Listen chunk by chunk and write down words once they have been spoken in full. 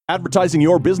Advertising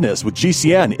your business with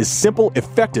GCN is simple,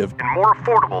 effective, and more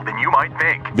affordable than you might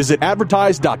think. Visit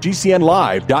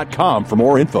advertise.gcnlive.com for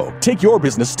more info. Take your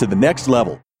business to the next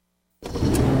level.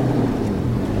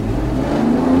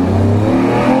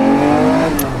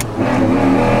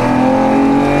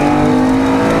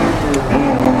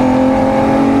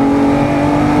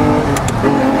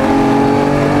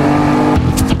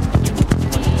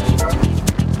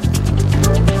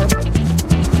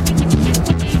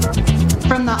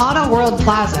 World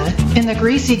Plaza, in the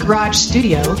Greasy Garage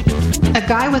studio, a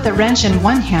guy with a wrench in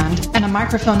one hand and a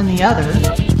microphone in the other,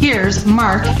 here's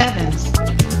Mark Evans.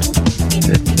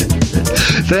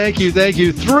 Thank you.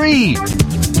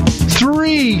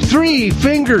 Three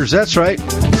fingers, that's right.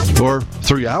 Or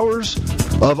 3 hours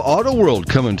of Auto World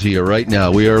coming to you right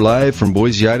now. We are live from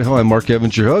Boise, Idaho. I'm Mark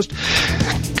Evans, your host.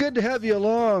 Good to have you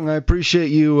along. I appreciate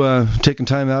you taking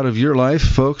time out of your life,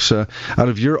 folks, out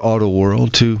of your auto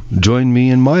world to join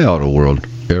me in my auto world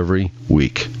every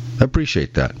week. I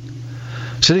appreciate that.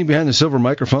 Sitting behind the silver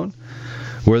microphone,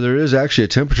 where there is actually a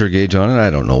temperature gauge on it.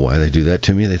 I don't know why they do that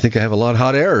to me. They think I have a lot of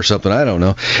hot air or something. I don't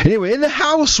know. Anyway, in the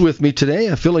house with me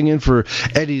today, filling in for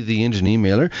Eddie, the engine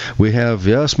emailer, we have,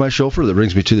 yes, my chauffeur that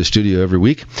brings me to the studio every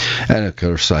week. And, of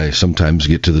course, I sometimes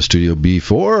get to the studio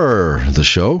before the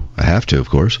show. I have to, of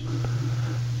course.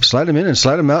 Slide him in and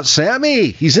slide him out.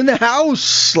 Sammy, he's in the house.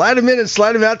 Slide him in and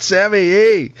slide him out, Sammy.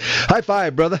 Hey, high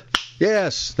five, brother.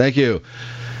 Yes, thank you.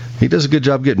 He does a good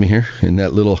job getting me here in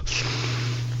that little...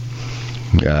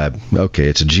 okay,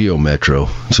 it's a Geo Metro.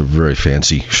 It's a very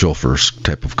fancy chauffeur's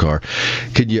type of car.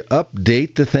 Could you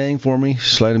update the thing for me?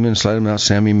 Slide him in, slide him out,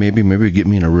 Sammy. Maybe get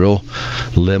me in a real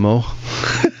limo.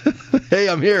 Hey,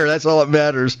 I'm here. That's all that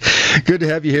matters. Good to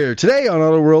have you here. Today on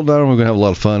Auto World, we're going to have a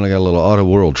lot of fun. I got a little Auto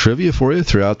World trivia for you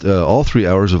throughout all 3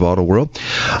 hours of Auto World.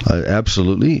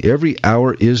 Absolutely. Every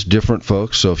hour is different,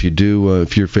 folks. So if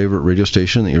your favorite radio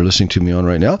station that you're listening to me on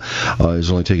right now is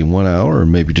only taking 1 hour or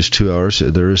maybe just 2 hours,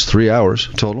 there is 3 hours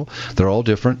total. They're all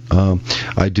different.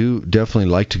 I do definitely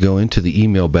like to go into the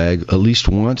email bag at least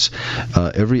once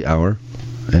every hour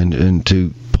and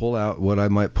to pull out what I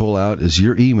might pull out is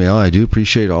your email. I do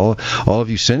appreciate all of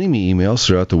you sending me emails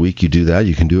throughout the week. You do that.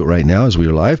 You can do it right now as we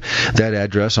are live. That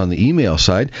address on the email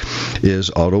side is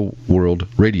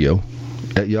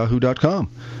autoworldradio@yahoo.com.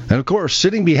 And, of course,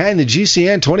 sitting behind the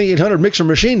GCN 2800 mixer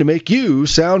machine to make you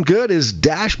sound good is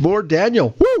Dashboard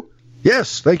Daniel. Woo!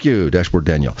 Yes, thank you, Dashboard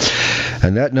Daniel.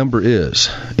 And that number is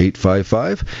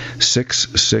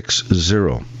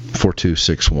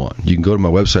 855-660-4261. You can go to my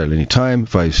website at any time.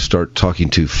 If I start talking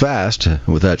too fast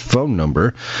with that phone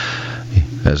number,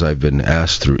 as I've been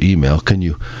asked through email, can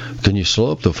you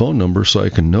slow up the phone number so I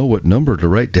can know what number to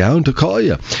write down to call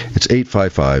you? It's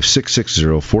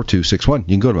 855-660-4261.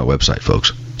 You can go to my website,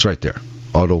 folks. It's right there,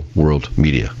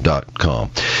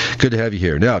 autoworldmedia.com. Good to have you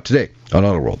here. Now, today on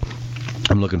Auto World,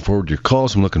 I'm looking forward to your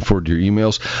calls. I'm looking forward to your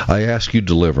emails. I ask you to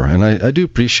deliver, and I do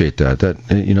appreciate that. That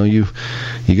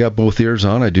you got both ears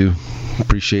on. I do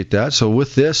appreciate that. So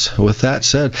with that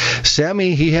said,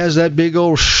 Sammy, he has that big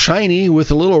old shiny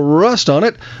with a little rust on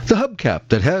it, the hubcap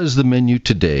that has the menu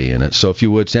today in it. So if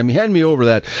you would, Sammy, hand me over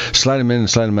that. Slide him in and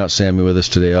slide him out, Sammy, with us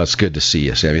today. Oh, it's good to see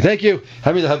you, Sammy. Thank you.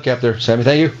 Hand me the hubcap there, Sammy.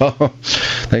 Thank you. Oh,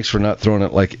 thanks for not throwing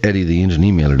it like Eddie, the engine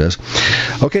emailer, does.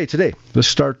 Okay, today, let's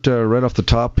start right off the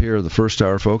top here, the first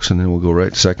hour, folks, and then we'll go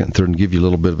right second and third and give you a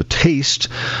little bit of a taste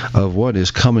of what is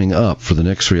coming up for the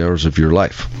next 3 hours of your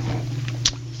life.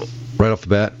 Right off the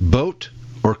bat, boat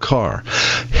or car.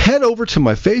 Head over to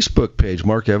my Facebook page.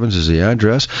 Mark Evans is the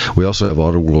address. We also have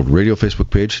Auto World Radio Facebook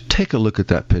page. Take a look at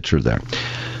that picture there.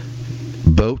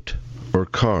 Boat or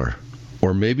car.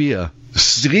 Or maybe a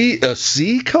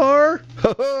sea car?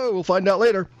 We'll find out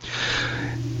later.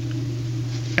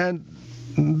 And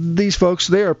these folks,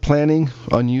 they are planning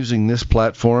on using this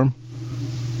platform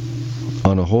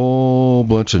on a whole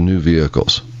bunch of new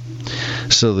vehicles.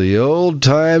 So the old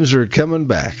times are coming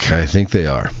back. I think they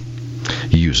are.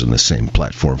 Using the same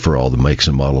platform for all the makes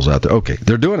and models out there. Okay,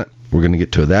 they're doing it. We're going to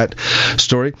get to that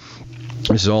story.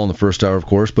 This is all in the first hour, of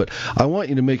course, but I want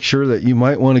you to make sure that you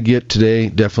might want to get today,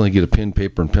 definitely get a pen,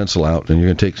 paper, and pencil out, and you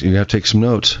have to take some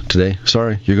notes today.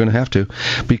 Sorry, you're going to have to,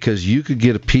 because you could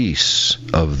get a piece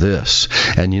of this.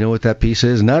 And you know what that piece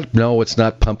is? No, it's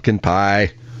not pumpkin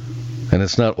pie. And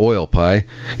it's not oil pie.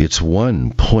 It's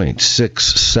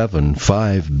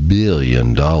 $1.675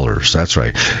 billion. That's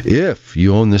right. If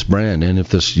you own this brand and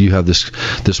if you have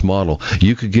this model,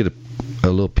 you could get a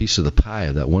little piece of the pie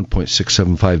of that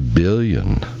 $1.675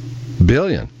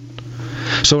 billion.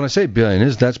 So when I say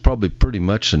billion, that's probably pretty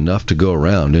much enough to go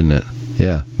around, isn't it?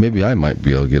 Yeah, maybe I might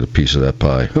be able to get a piece of that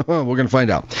pie. We're going to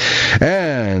find out.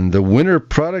 And the winter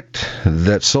product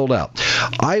that sold out.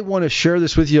 I want to share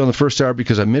this with you on the first hour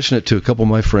because I mentioned it to a couple of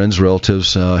my friends,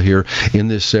 relatives here in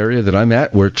this area that I'm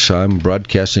at, which I'm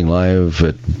broadcasting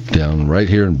live down right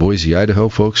here in Boise, Idaho,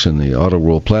 folks, in the Auto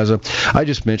World Plaza. I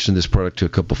just mentioned this product to a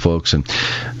couple of folks, and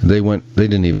they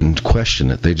didn't even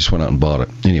question it. They just went out and bought it.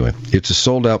 Anyway, it's a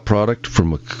sold-out product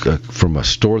from a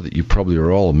store that you probably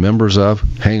are all members of.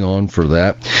 Hang on for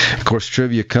that. Of course,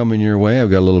 trivia coming your way. I've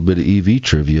got a little bit of EV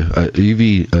trivia,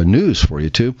 EV news for you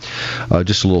too.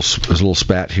 Just a little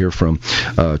spat here from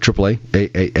AAA,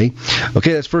 AAA.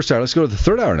 Okay, that's first hour. Let's go to the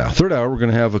third hour now. Third hour, we're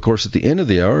going to have, of course, at the end of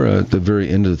the hour, at the very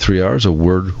end of the 3 hours, a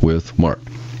word with Mark.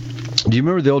 Do you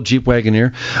remember the old Jeep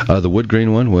Wagoneer, the wood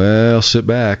grain one? Well, sit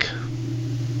back,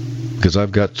 because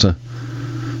I've got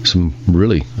some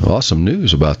really awesome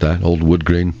news about that old wood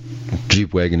grain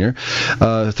Jeep Wagoneer.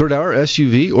 Third hour,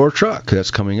 SUV or truck.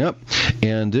 That's coming up.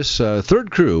 And this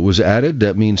third crew was added.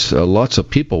 That means lots of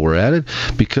people were added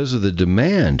because of the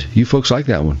demand. You folks like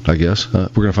that one, I guess. We're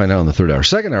going to find out in the third hour.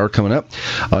 Second hour coming up.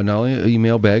 Not only an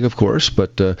email bag, of course,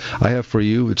 but I have for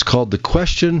you, it's called the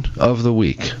Question of the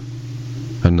Week.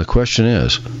 And the question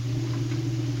is,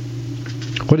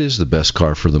 what is the best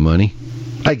car for the money?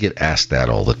 I get asked that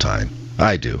all the time.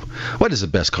 I do. What is the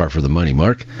best car for the money,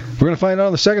 Mark? We're going to find out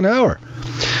in the second hour.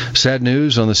 Sad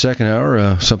news on the second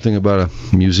hour, something about a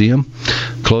museum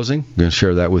closing. I'm going to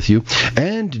share that with you.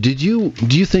 And do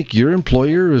you think your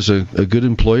employer is a good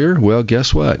employer? Well,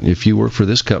 guess what? If you work for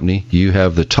this company, you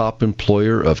have the top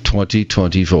employer of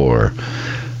 2024.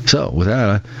 So, with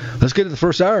that, let's get to the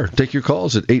first hour. Take your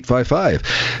calls at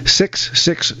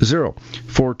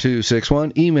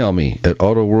 855-660-4261. Email me at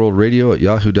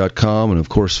autoworldradio@yahoo.com. And, of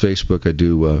course, Facebook. I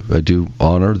do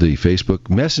honor the Facebook.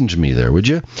 Message me there, would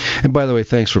you? And, by the way,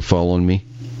 thanks for following me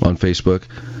on Facebook.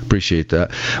 Appreciate that.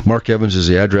 Mark Evans is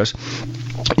the address.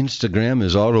 Instagram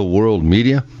is Auto World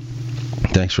Media.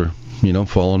 Thanks for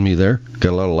following me there. Got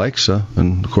a lot of likes,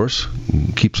 and of course,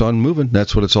 keeps on moving.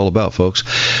 That's what it's all about, folks.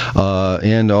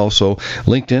 And also,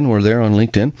 LinkedIn. We're there on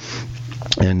LinkedIn.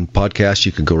 And podcast,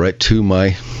 you can go right to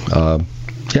my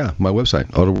website,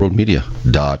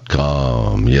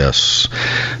 autoworldmedia.com. Yes.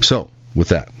 So, with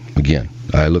that, again,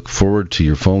 I look forward to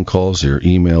your phone calls, your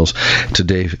emails,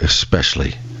 today,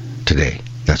 especially today.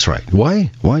 That's right. Why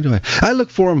do I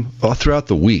look for them throughout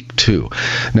the week, too.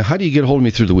 Now, how do you get a hold of me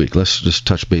through the week? Let's just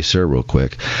touch base there real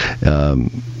quick.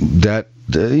 The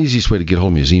easiest way to get a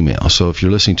hold of me is email. So if you're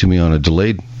listening to me on a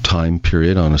delayed time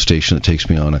period on a station that takes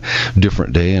me on a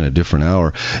different day and a different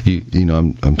hour,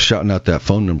 I'm shouting out that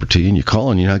phone number to you, and you call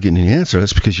and you're not getting any answer.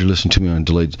 That's because you're listening to me on a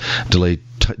delayed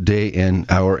day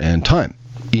and hour and time.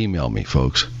 Email me,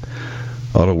 folks.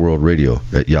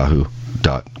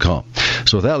 autoworldradio@yahoo.com.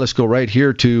 So with that, let's go right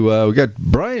here to, we got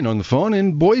Brian on the phone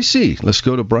in Boise. Let's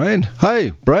go to Brian.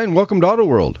 Hi, Brian. Welcome to Auto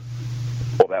World.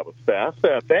 Well, that was fast.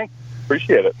 Thanks.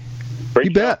 Appreciate it. Great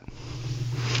you bet.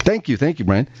 Thank you,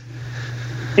 Brian.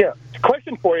 Yeah.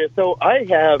 Question for you. So I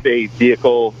have a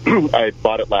vehicle. I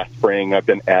bought it last spring. I've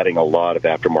been adding a lot of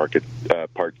aftermarket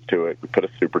parts to it. We put a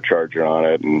supercharger on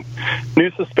it and new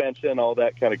suspension, all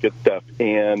that kind of good stuff.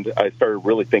 And I started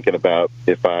really thinking about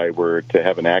if I were to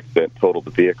have an accident, total the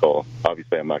vehicle.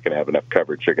 Obviously, I'm not going to have enough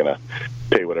coverage. You're going to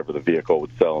pay whatever the vehicle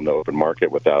would sell in the open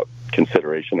market without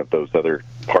consideration of those other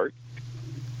parts.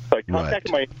 So I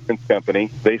contacted my insurance company.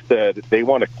 They said they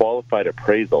want a qualified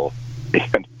appraisal.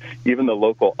 And even the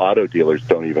local auto dealers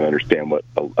don't even understand what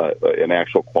an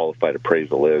actual qualified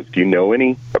appraisal is. Do you know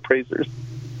any appraisers?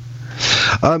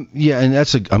 Yeah, and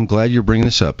I'm glad you're bringing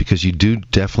this up because you do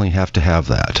definitely have to have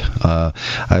that.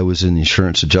 I was in the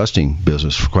insurance adjusting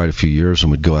business for quite a few years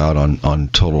and would go out on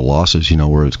total losses,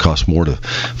 where it costs more to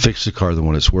fix the car than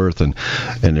what it's worth. And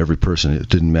every person, it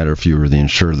didn't matter if you were the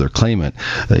insured or their claimant,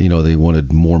 they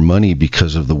wanted more money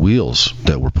because of the wheels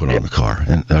that were put on the car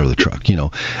or the truck,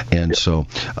 And so,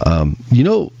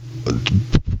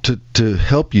 to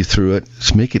help you through it,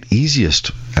 to make it easiest,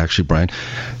 actually, Brian,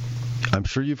 I'm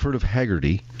sure you've heard of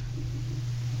Hagerty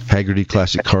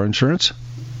Classic Car Insurance.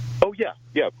 Oh, yeah.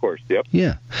 Yeah, of course. Yep.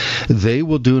 Yeah. They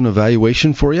will do an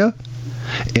evaluation for you,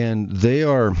 and they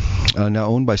are now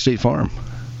owned by State Farm.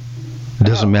 It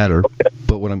doesn't matter. Okay.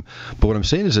 But what I'm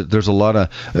saying is that there's a lot of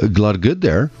good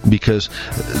there because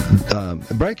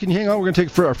Brian, can you hang on? We're going to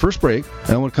take our first break,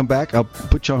 and I want to come back. I'll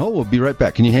put you on hold. We'll be right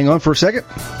back. Can you hang on for a second?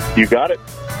 You got it.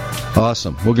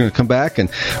 Awesome. We're going to come back and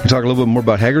talk a little bit more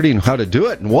about Hagerty and how to do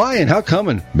it and why and how come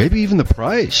and maybe even the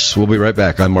price. We'll be right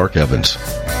back. I'm Mark Evans.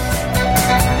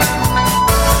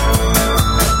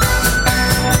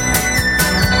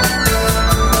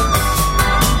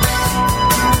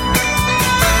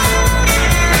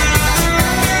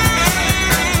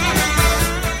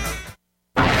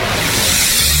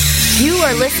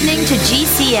 listening to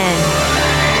GCN.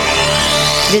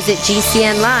 Visit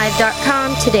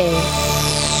GCNlive.com today.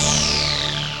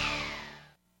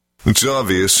 It's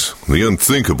obvious. The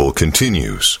unthinkable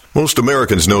continues. Most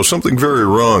Americans know something very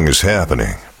wrong is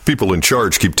happening. People in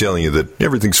charge keep telling you that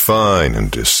everything's fine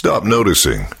and to stop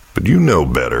noticing. But you know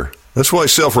better. That's why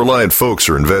self-reliant folks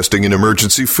are investing in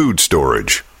emergency food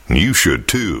storage. And you should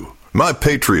too. My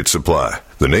Patriot Supply,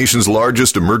 the nation's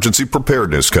largest emergency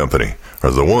preparedness company,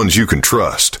 are the ones you can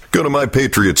trust. Go to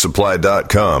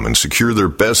MyPatriotSupply.com and secure their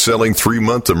best-selling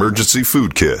 3-month emergency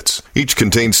food kits. Each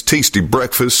contains tasty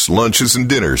breakfasts, lunches, and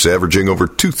dinners averaging over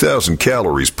 2,000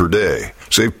 calories per day.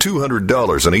 Save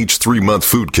 $200 on each 3-month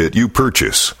food kit you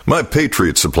purchase. My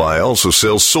Patriot Supply also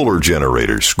sells solar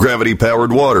generators,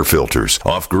 gravity-powered water filters,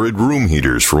 off-grid room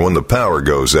heaters for when the power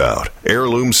goes out,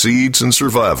 heirloom seeds, and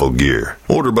survival gear.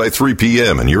 Order by 3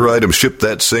 p.m. and your items ship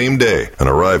that same day and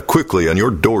arrive quickly on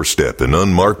your doorstep in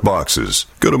unmarked boxes.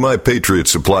 Go to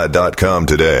MyPatriotSupply.com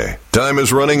today. Time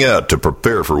is running out to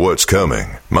prepare for what's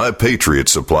coming.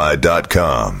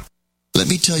 MyPatriotSupply.com. Let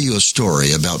me tell you a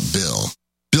story about Bill.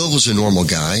 Bill was a normal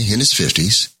guy in his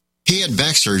 50s. He had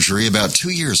back surgery about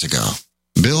 2 years ago.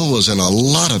 Bill was in a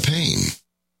lot of pain.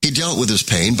 He dealt with his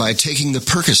pain by taking the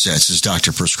Percocets his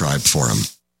doctor prescribed for him.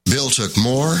 Bill took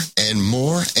more and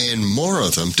more and more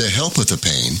of them to help with the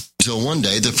pain, until one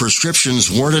day the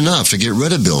prescriptions weren't enough to get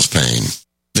rid of Bill's pain.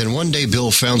 Then one day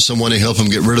Bill found someone to help him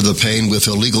get rid of the pain with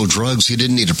illegal drugs he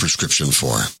didn't need a prescription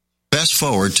for. Fast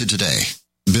forward to today.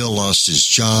 Bill lost his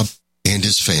job and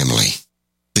his family.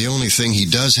 The only thing he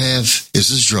does have is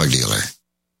his drug dealer.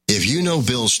 If you know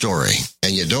Bill's story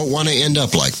and you don't want to end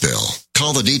up like Bill,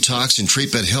 call the Detox and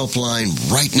Treatment Helpline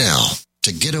right now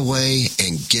to get away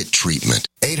and get treatment.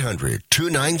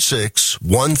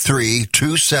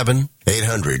 800-296-1327.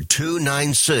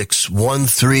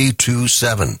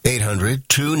 800-296-1327.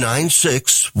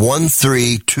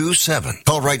 800-296-1327.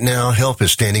 Call right now. Help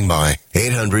is standing by.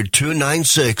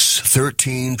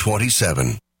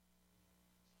 800-296-1327.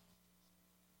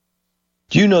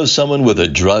 Do you know someone with a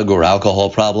drug or alcohol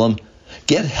problem?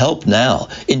 Get help now.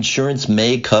 Insurance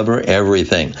may cover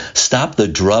everything. Stop the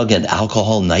drug and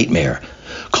alcohol nightmare.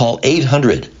 Call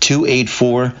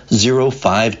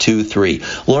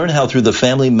 800-284-0523. Learn how through the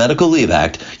Family Medical Leave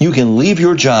Act you can leave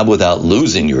your job without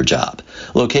losing your job.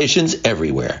 Locations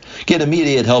everywhere. Get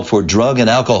immediate help for drug and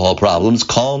alcohol problems.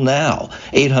 Call now.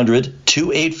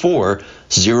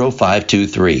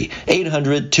 800-284-0523.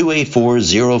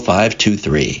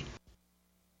 800-284-0523.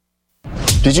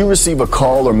 Did you receive a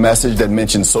call or message that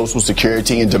mentioned Social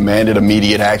Security and demanded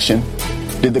immediate action?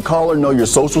 Did the caller know your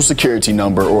Social Security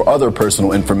number or other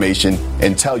personal information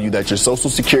and tell you that your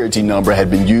Social Security number had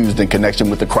been used in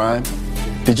connection with the crime?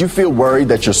 Did you feel worried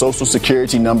that your Social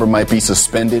Security number might be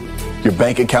suspended, your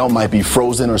bank account might be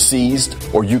frozen or seized,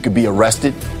 or you could be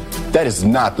arrested? That is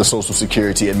not the Social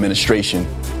Security Administration.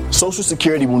 Social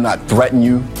Security will not threaten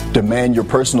you, demand your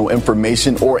personal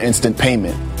information, or instant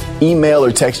payment. Email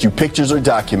or text you pictures or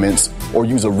documents, or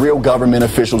use a real government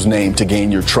official's name to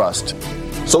gain your trust.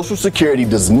 Social Security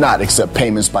does not accept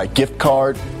payments by gift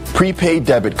card, prepaid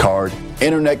debit card,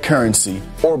 internet currency,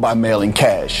 or by mailing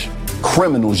cash.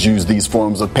 Criminals use these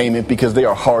forms of payment because they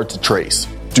are hard to trace.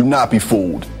 Do not be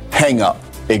fooled. Hang up.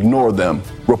 Ignore them.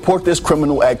 Report this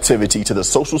criminal activity to the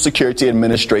Social Security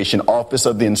Administration Office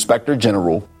of the Inspector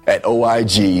General at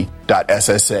oig.ssa.gov.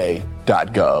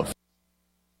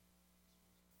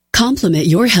 Complement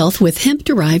your health with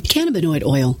hemp-derived cannabinoid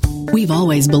oil. We've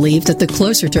always believed that the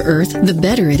closer to Earth, the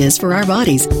better it is for our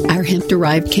bodies. Our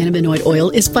hemp-derived cannabinoid oil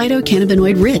is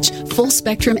phytocannabinoid rich, full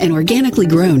spectrum, and organically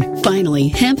grown. Finally,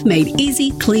 hemp made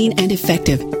easy, clean, and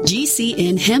effective.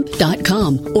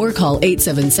 GCNhemp.com or call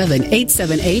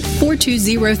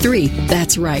 877-878-4203.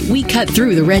 That's right, we cut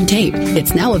through the red tape.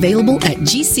 It's now available at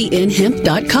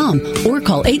GCNhemp.com or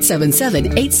call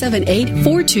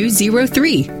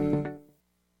 877-878-4203.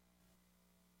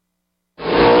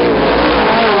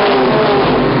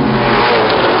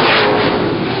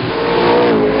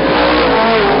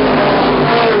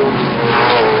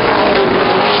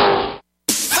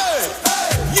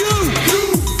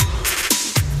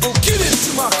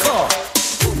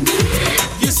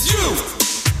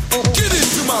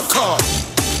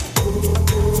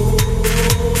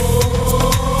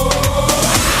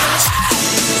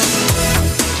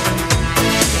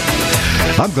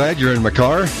 I'm glad you're in my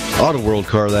car. Auto World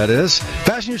car, that is.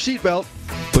 Fasten your seatbelt.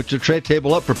 Put your tray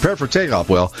table up. Prepare for takeoff.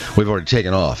 Well, we've already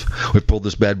taken off. We've pulled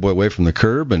this bad boy away from the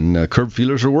curb, and curb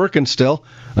feelers are working still.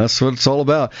 That's what it's all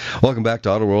about. Welcome back to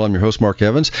Auto World. I'm your host, Mark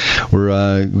Evans. We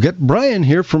got Brian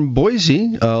here from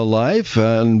Boise live.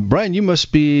 And Brian, you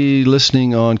must be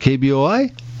listening on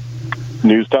KBOI?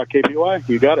 News Talk KBOI.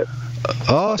 You got it.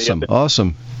 Awesome.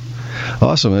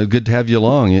 Good to have you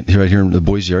along right here in the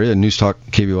Boise area. News Talk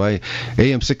KBOI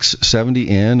AM 670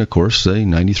 and, of course,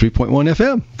 93.1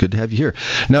 FM. Good to have you here.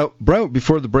 Now, Brian,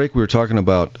 before the break, we were talking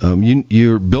about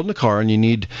you're building a car and you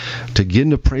need to get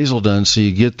an appraisal done so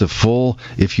you get the full,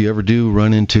 if you ever do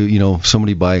run into,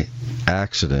 somebody by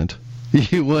accident,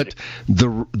 you want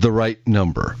the right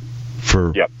number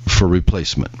for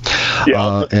replacement. Yeah,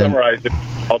 I'll just summarize it.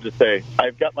 I'll just say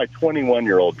I've got my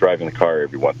 21-year-old driving the car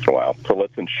every once in a while, so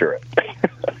let's insure it.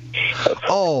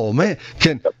 Oh man,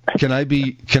 can I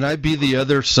be the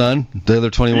other son, the other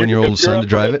 21-year-old son to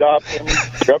drive it?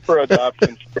 You're up for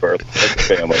adoption, sure. Like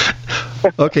family.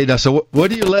 Okay, now so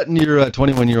what are you letting your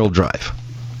 21-year-old drive?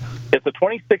 It's a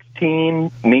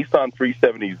 2016 Nissan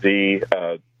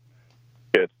 370Z.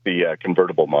 It's the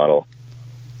convertible model.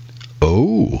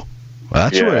 Oh,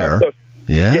 that's rare. So,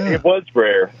 it was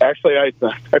rare. Actually, I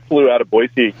flew out of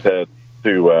Boise to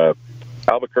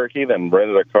Albuquerque, then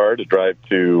rented a car to drive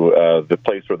to the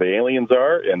place where the aliens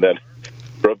are, and then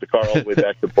drove the car all the way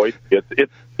back to Boise. It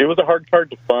was a hard car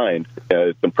to find.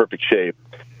 It's in perfect shape,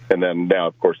 and then now,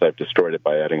 of course, I've destroyed it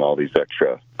by adding all these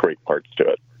extra great parts to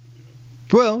it.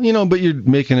 Well, but you're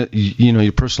making it,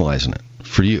 you're personalizing it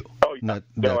for you. Oh, yeah.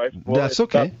 That's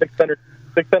okay.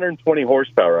 620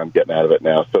 horsepower I'm getting out of it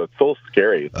now, so it's so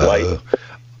scary. It's light.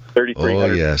 3,300.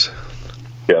 Oh, yes.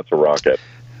 Yeah, it's a rocket.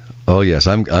 Oh, yes.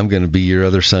 I'm going to be your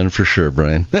other son for sure,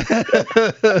 Brian.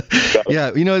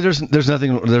 Yeah, there's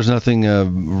nothing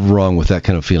wrong with that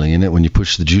kind of feeling, isn't it, when you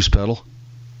push the juice pedal?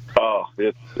 Oh,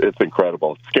 it's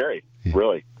incredible. It's scary,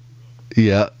 really.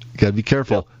 Yeah, got to be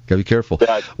careful.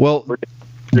 Yeah, well, we're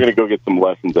going to go get some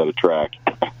lessons at a track.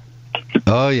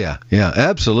 Oh yeah,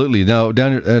 absolutely. Now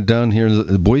down here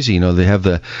in Boise, they have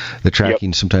the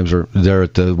tracking. Sometimes they're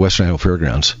at the Western Idaho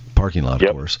Fairgrounds parking lot,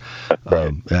 of course.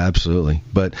 Right. Absolutely.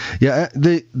 But yeah,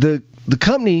 the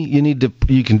company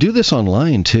you can do this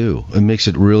online too. It makes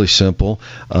it really simple.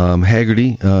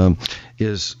 Hagerty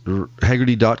is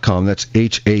Hagerty.com. That's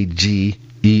HAGERTY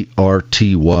is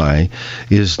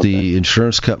the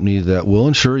insurance company that will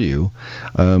insure you.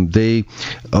 They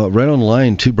right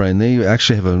online too, Brian. They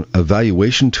actually have an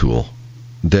evaluation tool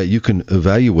that you can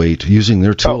evaluate using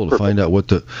their tool to find out what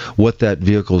that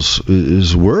vehicle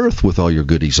is worth with all your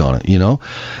goodies on it.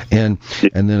 And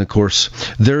then of course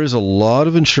there is a lot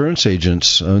of insurance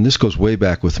agents, and this goes way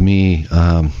back with me.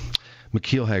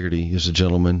 McKeel Hagerty is a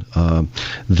gentleman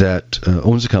that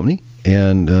owns a company.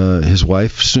 And his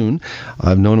wife, Soon,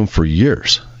 I've known him for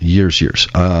years.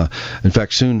 In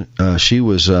fact, Soon, she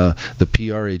was the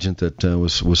PR agent that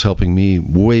was helping me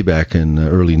way back in the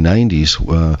early 90s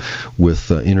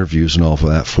with interviews and all of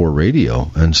that for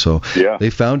radio. And so they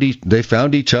found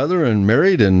each other and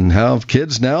married and have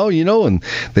kids now, and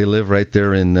they live right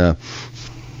there in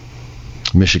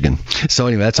Michigan. So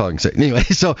anyway, that's all I can say. Anyway,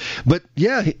 but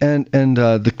yeah, and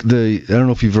the I don't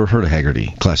know if you've ever heard of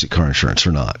Hagerty Classic Car Insurance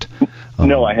or not.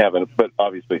 No, I haven't. But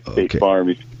obviously, State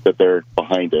Farm, that they're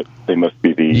behind it. They must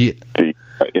be the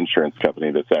insurance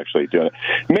company that's actually doing it.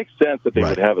 It makes sense that they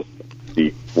would have a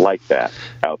like that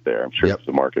out there. I'm sure there's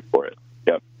a market for it.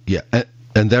 Yep. Yeah.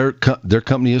 And their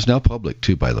company is now public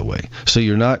too, by the way. So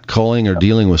you're not calling or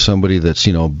dealing with somebody that's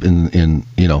in on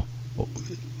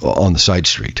the side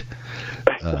street.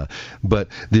 But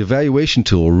the evaluation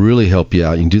tool will really help you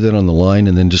out. You can do that on the line,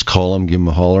 and then just call them, give them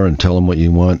a holler, and tell them what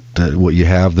you want, what you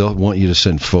have. They'll want you to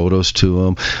send photos to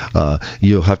them.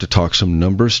 You'll have to talk some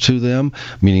numbers to them,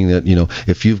 meaning that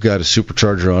if you've got a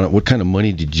supercharger on it, what kind of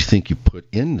money did you think you put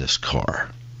in this car?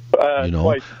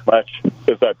 Twice as much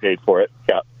as I paid for it.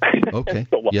 Yeah. Okay.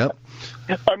 Yep.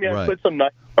 I mean, I put some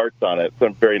nice parts on it,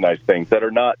 some very nice things that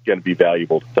are not going to be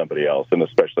valuable to somebody else, and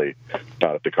especially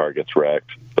not if the car gets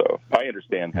wrecked. So I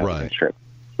understand how the insurance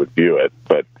would view it,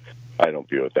 but I don't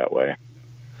view it that way.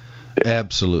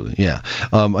 Absolutely, yeah.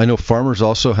 I know Farmers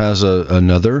also has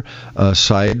another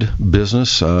side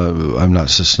business.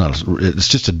 It's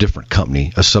just a different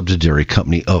company, a subsidiary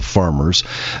company of Farmers,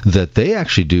 that they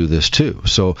actually do this too.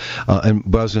 So, but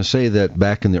I was going to say that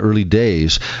back in the early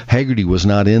days, Hagerty was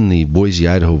not in the Boise,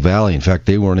 Idaho Valley. In fact,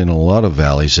 they weren't in a lot of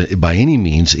valleys by any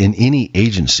means in any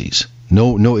agencies.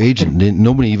 No agent,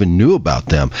 nobody even knew about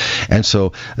them. And so,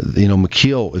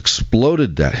 McKeel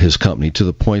exploded his company to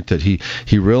the point that he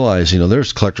realized,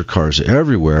 there's collector cars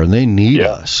everywhere, and they need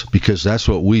us because that's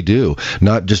what we do,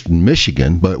 not just in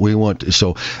Michigan, but we want.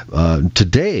 So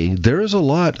today, there is a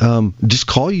lot. Just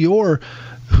call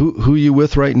who you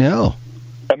with right now?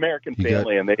 American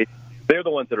Family, and they're the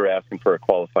ones that are asking for a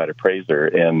qualified appraiser,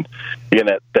 and again,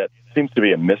 that seems to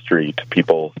be a mystery to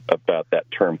people about that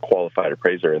term qualified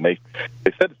appraiser. And they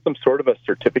said it's some sort of a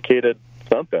certificated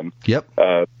something. Yep.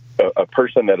 A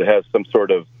person that has some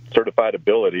sort of certified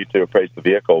ability to appraise the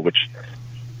vehicle, which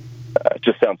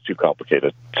just sounds too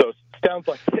complicated. So it sounds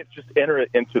like just enter it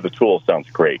into the tool sounds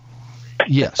great.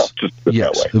 Yes.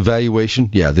 Yes. Evaluation.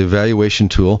 Yeah, the evaluation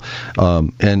tool.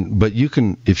 But you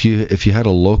can, if you had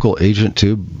a local agent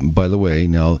too, by the way,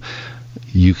 now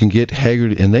you can get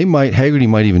Hagerty, and Hagerty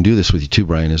might even do this with you too,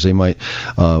 Brian, is they might,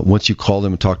 once you call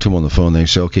them and talk to them on the phone, they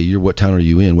say, okay, what town are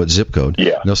you in? What zip code?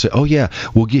 Yeah. And they'll say, oh yeah,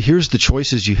 well, here's the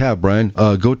choices you have, Brian.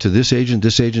 Go to this agent,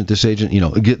 this agent, this agent.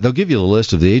 They'll give you the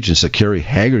list of the agents that carry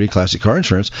Hagerty Classic Car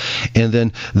Insurance, and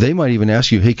then they might even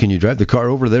ask you, hey, can you drive the car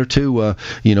over there to,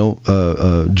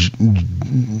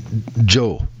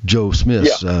 Joe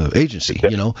Smith's agency,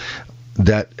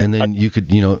 that, and then you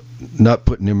could, not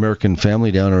put an American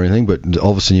Family down or anything, but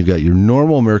all of a sudden you've got your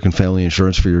normal American Family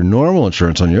insurance for your normal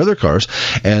insurance on your other cars,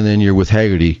 and then you're with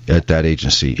Hagerty at that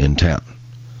agency in town.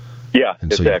 Yeah,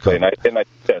 exactly. And I think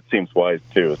that seems wise,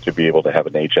 too, to be able to have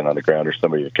an agent on the ground or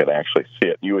somebody that can actually see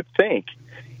it. You would think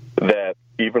that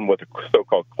even with a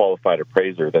so-called qualified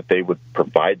appraiser that they would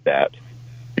provide that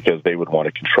because they would want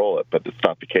to control it, but it's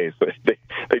not the case.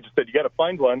 They just said, you got to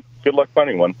find one. Good luck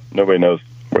finding one. Nobody knows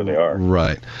where they are.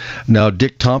 Right. Now,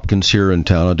 Dick Tompkins here in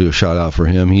town. I'll do a shout out for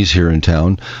him. He's here in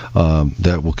town.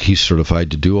 He's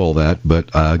certified to do all that.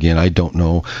 But again, I don't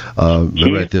know.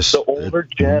 The older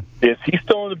gent, is he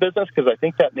still in the business? Because I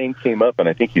think that name came up, and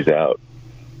I think he's out.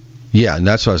 Yeah, and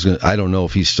that's what I don't know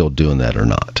if he's still doing that or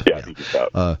not. Yeah. I think he's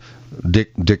out.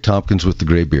 Dick Tompkins with the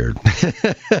gray beard.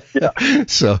 Yeah.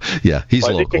 So yeah, he's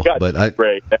local.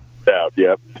 Gray. Out.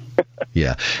 Yep.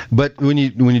 Yeah, but when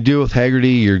you deal with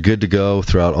Hagerty, you're good to go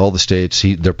throughout all the states.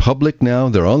 They're public now.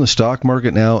 They're on the stock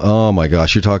market now. Oh my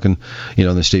gosh, you're talking,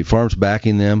 the State Farm's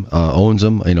backing them, owns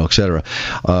them, et cetera,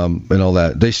 and all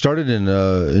that. They started in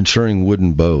insuring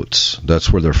wooden boats.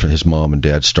 That's where his mom and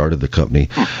dad started the company,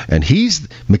 and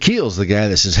McKeel's the guy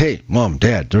that says, "Hey, Mom,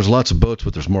 Dad, there's lots of boats,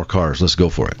 but there's more cars. Let's go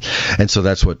for it." And so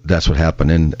that's what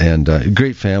happened. And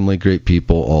great family, great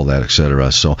people, all that, et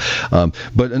cetera. So,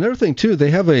 but another thing too,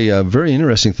 they have a very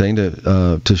interesting thing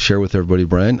to share with everybody,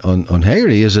 Brian, on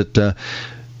Hagerty, is that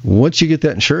once you get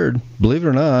that insured, believe it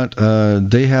or not,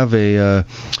 they have I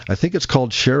think it's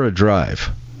called Share a Drive,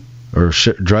 or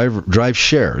Drive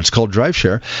Share. It's called Drive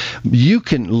Share. You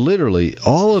can literally,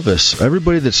 all of us,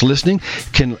 everybody that's listening,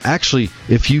 can actually,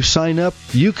 if you sign up,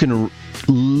 you can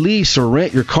lease or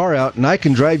rent your car out, and I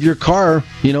can drive your car,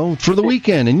 for the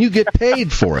weekend, and you get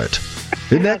paid for it.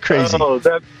 Isn't that crazy? Oh,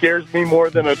 that scares me more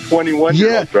than a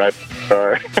 21-year-old driving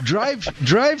car.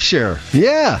 Drive Share.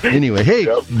 Yeah. Anyway, hey,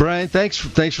 yep. Brian, thanks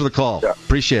for the call. Yeah.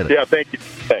 Appreciate it. Yeah, thank you.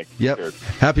 Thanks. Yep. Cheers.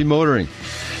 Happy motoring.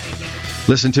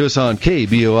 Listen to us on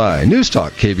KBOI News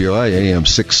Talk, KBOI AM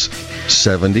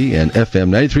 670 and FM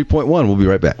 93.1. We'll be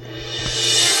right back.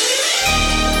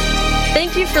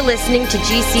 Thank you for listening to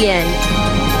GCN.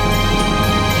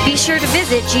 Be sure to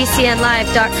visit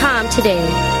GCNlive.com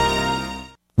today.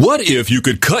 What if you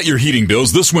could cut your heating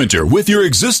bills this winter with your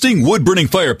existing wood-burning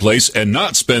fireplace and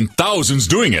not spend thousands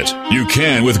doing it? You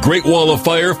can with Great Wall of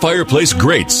Fire fireplace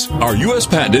grates. Our U.S.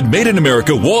 patented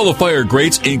made-in-America Wall of Fire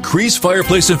grates increase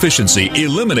fireplace efficiency,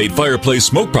 eliminate fireplace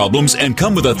smoke problems, and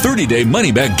come with a 30-day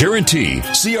money-back guarantee.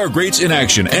 See our grates in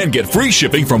action and get free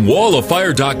shipping from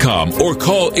walloffire.com or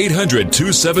call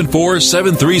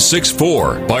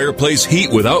 800-274-7364. Fireplace heat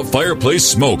without fireplace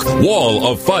smoke.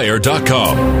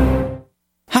 walloffire.com.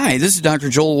 Hi, this is Dr.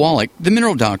 Joel Wallach, the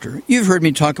Mineral Doctor. You've heard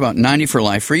me talk about 90 for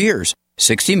Life for years.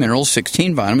 60 minerals,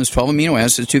 16 vitamins, 12 amino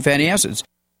acids, 2 fatty acids.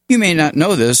 You may not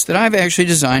know this, that I've actually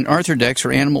designed Arthrodex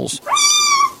for animals.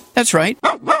 That's right.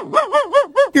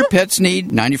 Your pets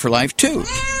need 90 for Life, too.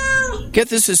 Get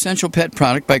this essential pet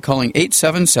product by calling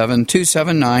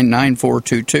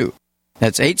 877-279-9422.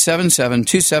 That's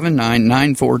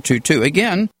 877-279-9422.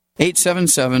 Again,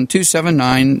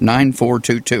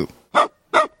 877-279-9422.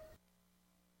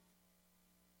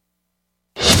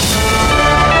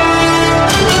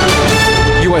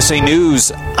 USA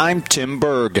News, I'm Tim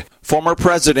Berg. Former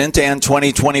President and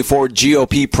 2024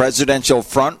 GOP presidential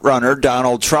frontrunner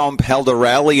Donald Trump held a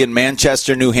rally in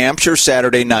Manchester, New Hampshire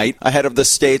Saturday night ahead of the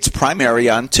state's primary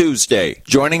on Tuesday.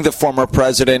 Joining the former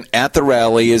president at the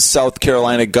rally is South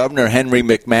Carolina Governor Henry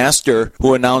McMaster,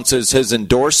 who announces his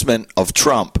endorsement of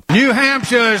Trump. New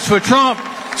Hampshire is for Trump.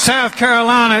 South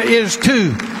Carolina is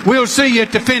too. We'll see you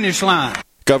at the finish line.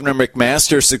 Governor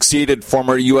McMaster succeeded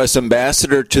former U.S.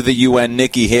 Ambassador to the UN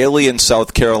Nikki Haley in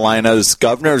South Carolina's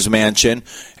governor's mansion.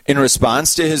 In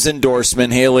response to his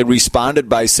endorsement, Haley responded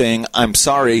by saying, "I'm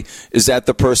sorry, is that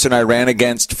the person I ran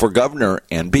against for governor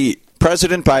and beat?"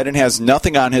 President Biden has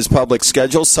nothing on his public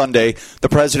schedule Sunday. The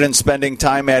president spending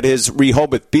time at his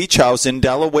Rehoboth Beach house in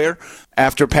Delaware.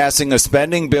 After passing a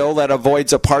spending bill that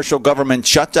avoids a partial government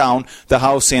shutdown, the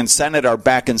House and Senate are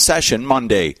back in session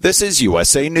Monday. This is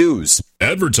USA News.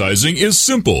 Advertising is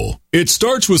simple. It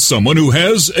starts with someone who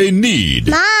has a need.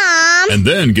 Mom! And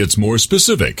then gets more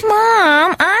specific.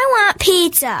 Mom, I want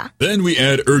pizza. Then we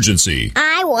add urgency.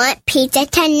 I want pizza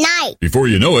tonight. Before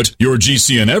you know it, your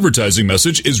GCN advertising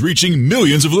message is reaching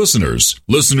millions of listeners.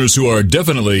 Listeners who are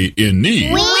definitely in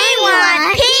need. We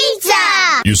want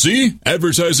pizza! You see,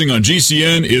 advertising on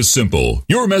GCN is simple.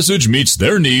 Your message meets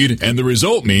their need, and the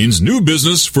result means new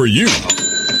business for you.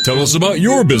 Tell us about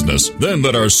your business. Then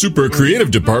let our super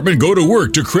creative department go to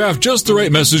work to craft just the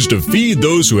right message to feed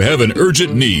those who have an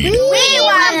urgent need. We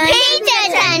want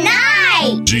pizza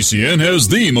tonight! GCN has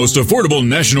the most affordable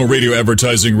national radio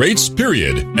advertising rates,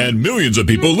 period. And millions of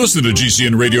people listen to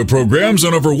GCN radio programs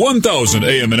on over 1,000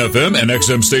 AM and FM and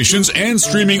XM stations and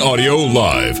streaming audio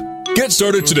live. Get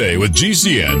started today with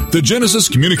GCN, the Genesis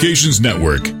Communications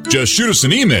Network. Just shoot us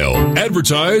an email,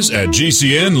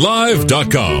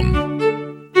 advertise@gcnlive.com.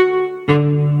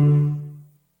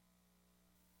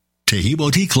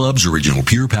 Taheebo Tea Club's original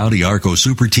Pure Pau Arco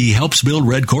Super Tea helps build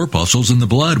red corpuscles in the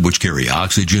blood, which carry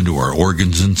oxygen to our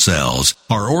organs and cells.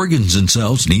 Our organs and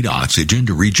cells need oxygen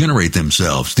to regenerate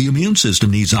themselves. The immune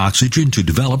system needs oxygen to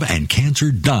develop, and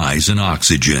cancer dies in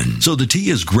oxygen. So the tea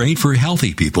is great for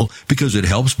healthy people because it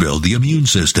helps build the immune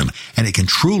system, and it can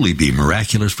truly be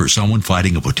miraculous for someone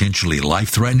fighting a potentially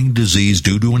life-threatening disease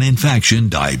due to an infection,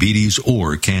 diabetes,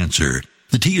 or cancer.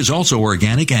 The tea is also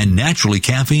organic and naturally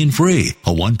caffeine-free.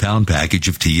 A 1-pound package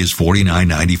of tea is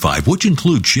 $49.95, which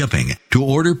includes shipping. To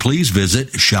order, please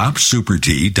visit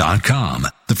shopsupertea.com.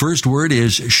 The first word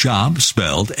is shop,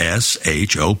 spelled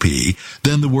S-H-O-P,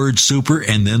 then the word super,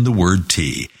 and then the word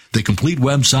tea. The complete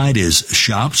website is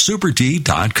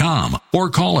shopsupertea.com, or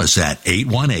call us at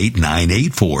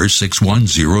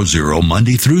 818-984-6100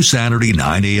 Monday through Saturday,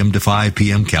 9 a.m. to 5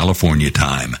 p.m. California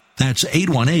time. That's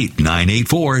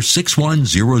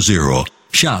 818-984-6100.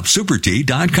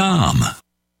 ShopSuperTea.com.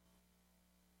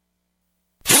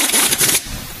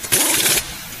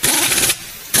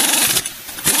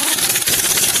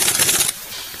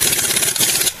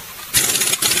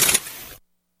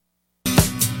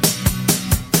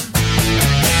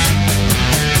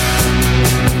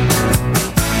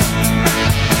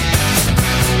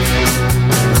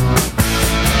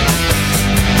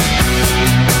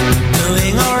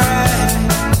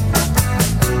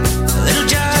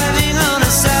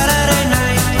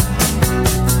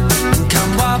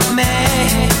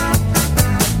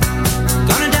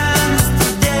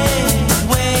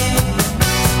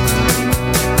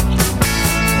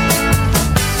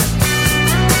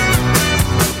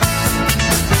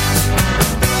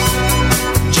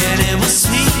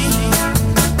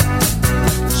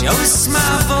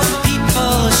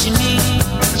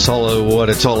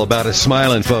 It's all about is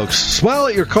smiling, folks. Smile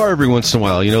at your car every once in a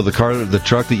while. You know, the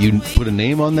truck that you put a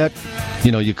name on that,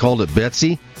 you know, you called it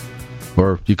Betsy,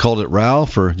 or you called it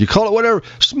Ralph, or you call it whatever.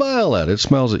 Smile at it. It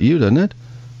smiles at you, doesn't it?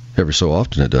 Every so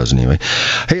often it does, anyway.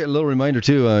 Hey, a little reminder,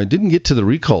 too. I didn't get to the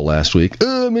recall last week.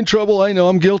 I'm in trouble. I know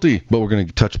I'm guilty. But we're going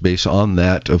to touch base on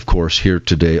that, of course, here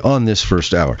today on this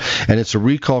first hour. And it's a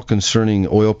recall concerning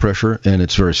oil pressure, and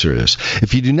it's very serious.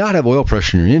 If you do not have oil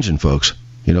pressure in your engine, folks,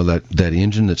 you know, that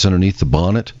engine that's underneath the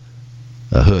bonnet,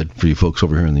 hood, for you folks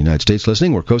over here in the United States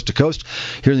listening. We're coast to coast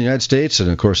here in the United States, and,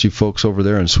 of course, you folks over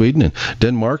there in Sweden and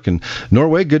Denmark and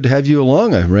Norway. Good to have you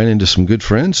along. I ran into some good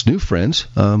friends, new friends,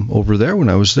 over there when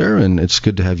I was there, and it's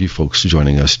good to have you folks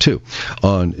joining us, too,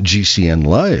 on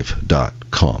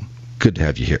GCNlive.com. Good to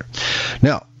have you here.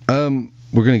 Now, we're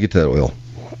going to get to that oil.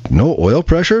 No oil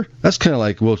pressure? That's kind of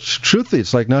like, well, truthfully,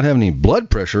 it's like not having any blood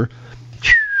pressure.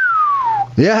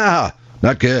 Yeah.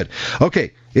 Not good.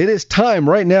 Okay, it is time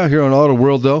right now here on Auto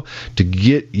World, though, to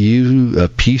get you a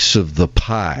piece of the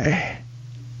pie.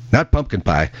 Not pumpkin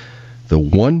pie. The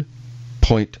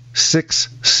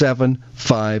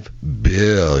 $1.675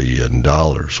 billion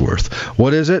worth.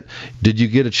 What is it? Did you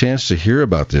get a chance to hear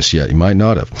about this yet? You might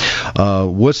not have.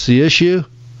 What's the issue?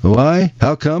 Why?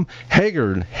 How come?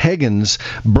 Higgins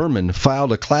Berman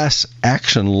filed a class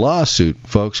action lawsuit,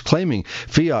 folks, claiming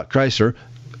Fiat Chrysler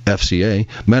FCA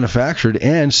manufactured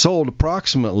and sold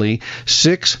approximately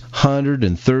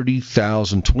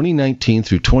 630,000 2019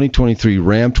 through 2023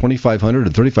 Ram 2500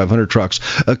 and 3500 trucks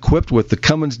equipped with the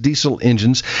Cummins diesel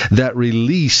engines that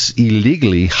release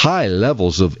illegally high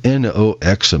levels of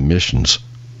NOx emissions.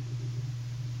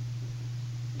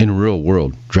 In real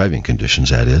world driving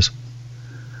conditions, that is.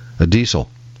 A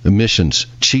diesel emissions,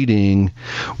 cheating.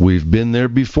 We've been there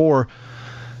before.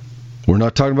 We're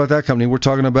not talking about that company. We're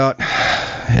talking about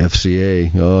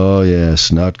FCA. Oh,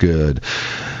 yes, not good.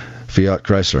 Fiat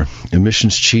Chrysler.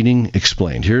 Emissions cheating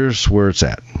explained. Here's where it's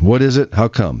at. What is it? How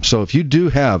come? So if you do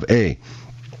have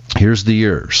here's the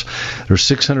years. There's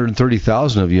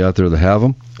 630,000 of you out there that have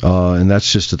them, and that's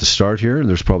just at the start here.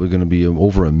 There's probably going to be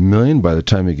over 1 million by the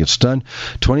time it gets done.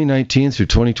 2019 through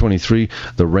 2023,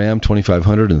 the Ram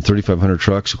 2500 and 3500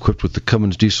 trucks equipped with the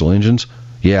Cummins diesel engines.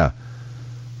 Yeah,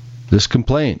 this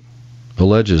complaint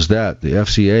alleges that the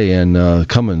FCA and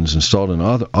Cummins installed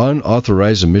an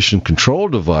unauthorized emission control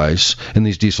device in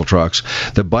these diesel trucks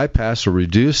that bypass or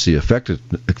reduce the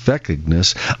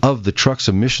effectiveness of the truck's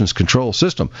emissions control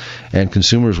system, and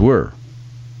consumers were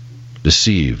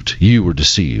deceived. You were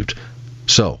deceived.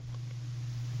 So,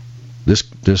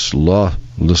 this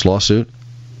lawsuit,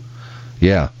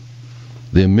 yeah,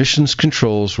 the emissions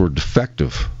controls were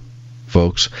defective,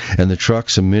 folks, and the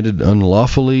trucks emitted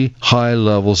unlawfully high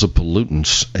levels of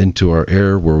pollutants into our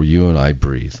air where you and I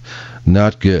breathe.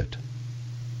 Not good.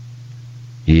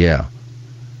 Yeah.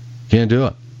 Can't do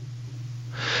it.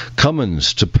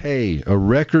 Cummins to pay a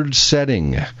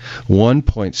record-setting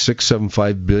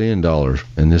 $1.675 billion,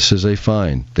 and this is a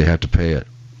fine. They have to pay it.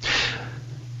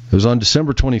 It was on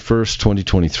December 21st,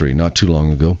 2023, not too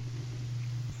long ago.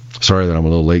 Sorry that I'm a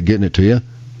little late getting it to you.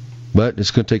 But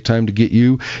it's going to take time to get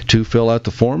you to fill out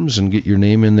the forms and get your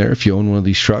name in there if you own one of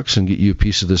these trucks and get you a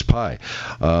piece of this pie.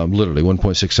 Literally,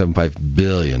 $1.675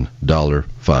 billion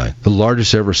fine. The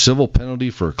largest ever civil penalty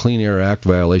for a Clean Air Act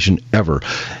violation ever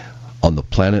on the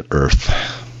planet Earth.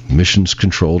 Emissions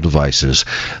control devices.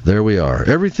 There we are.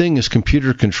 Everything is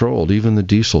computer controlled, even the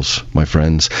diesels, my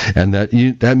friends. And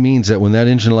that means that when that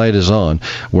engine light is on,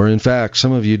 where in fact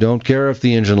some of you don't care if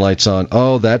the engine light's on.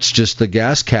 Oh, that's just the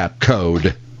gas cap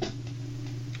code.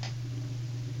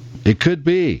 It could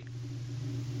be.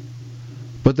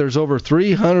 But there's over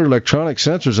 300 electronic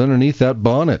sensors underneath that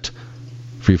bonnet.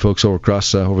 For you folks over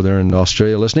there in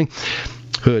Australia listening.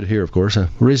 Hood here, of course.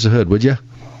 Raise the hood, would you?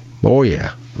 Oh,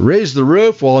 yeah. Raise the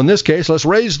roof. Well, in this case, let's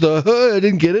raise the hood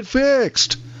and get it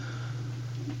fixed.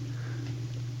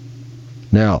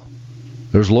 Now,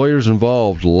 there's lawyers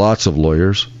involved, lots of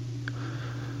lawyers.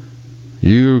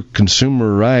 You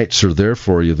consumer rights are there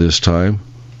for you this time.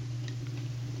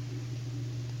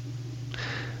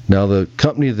 Now, the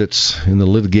company that's in the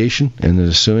litigation and that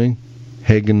is suing,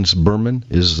 Hagens Berman,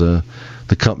 is the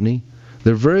company.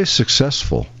 They're very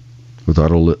successful with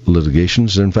auto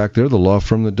litigations. In fact, they're the law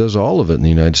firm that does all of it in the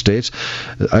United States.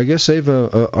 I guess they've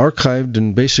archived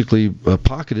and basically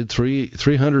pocketed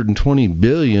 $320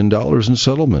 billion in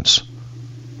settlements.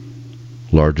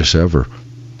 Largest ever.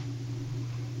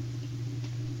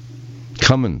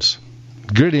 Cummins.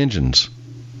 Good engines.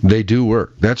 They do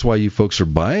work. That's why you folks are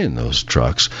buying those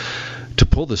trucks, to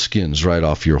pull the skins right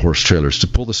off your horse trailers, to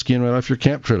pull the skin right off your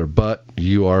camp trailer. But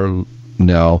you are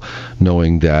now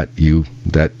knowing that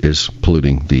that is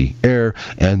polluting the air,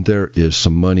 and there is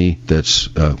some money that's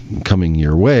coming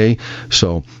your way.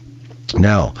 So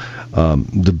now,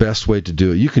 the best way to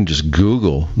do it, you can just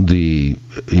Google the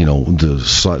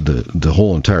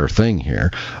whole entire thing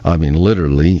here. I mean,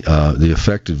 literally, the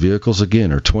affected vehicles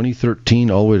again are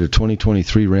 2013 all the way to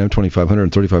 2023 Ram 2500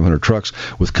 and 3500 trucks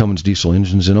with Cummins diesel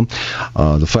engines in them.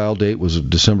 The file date was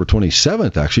December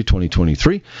 27th, actually,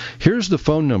 2023. Here's the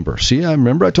phone number. See, I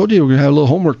remember I told you we're going to have a little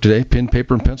homework today. Pen,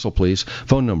 paper, and pencil, please.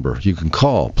 Phone number. You can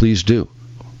call. Please do.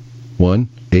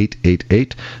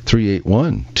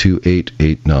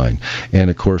 1-888-381-2889. And,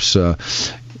 of course,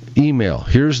 email.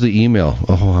 Here's the email.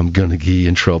 Oh, I'm going to get you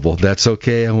in trouble. That's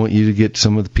okay. I want you to get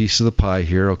some of the piece of the pie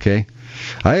here, okay?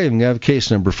 I even have a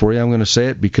case number for you. I'm going to say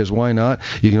it because why not?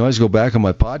 You can always go back on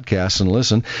my podcast and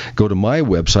listen. Go to my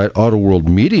website,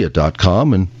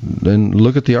 autoworldmedia.com, and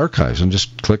look at the archives and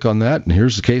just click on that. And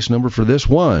here's the case number for this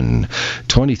one,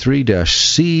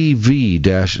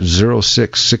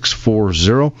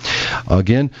 23-CV-06640.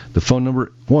 Again, the phone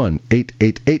number,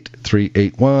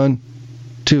 1-888-381-2889.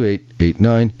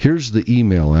 Here's the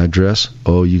email address.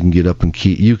 Oh, you can get up and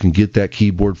you can get that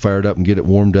keyboard fired up and get it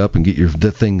warmed up and get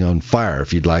the thing on fire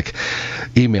if you'd like.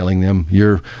 Emailing them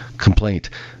your complaint.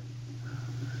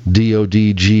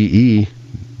 DODGE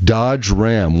Dodge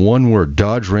Ram, one word,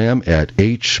 Dodge Ram at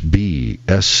hbsslaw.com.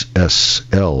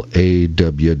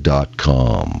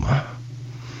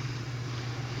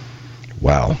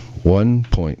 Wow.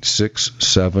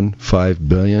 $1.675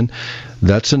 billion.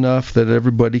 That's enough that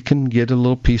everybody can get a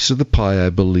little piece of the pie, I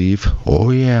believe.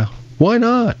 Oh, yeah. Why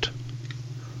not?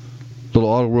 Little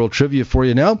Auto World trivia for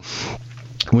you now.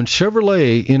 When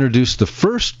Chevrolet introduced the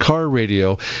first car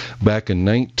radio back in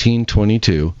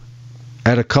 1922,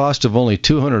 at a cost of only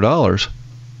 $200.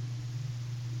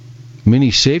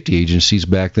 Many safety agencies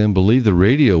back then believed the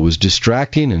radio was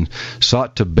distracting and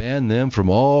sought to ban them from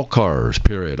all cars,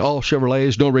 period. All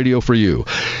Chevrolets, no radio for you.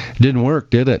 It didn't work,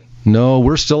 did it? No,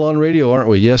 we're still on radio, aren't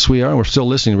we? Yes, we are. We're still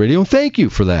listening to radio, and thank you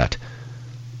for that.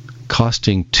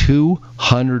 Costing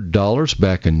 $200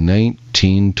 back in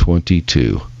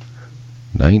 1922.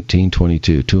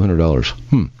 1922,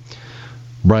 $200.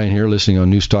 Brian here, listening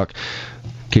on Newstalk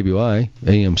KBOI,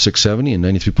 AM 670 and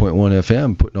 93.1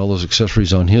 FM, putting all those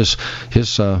accessories on his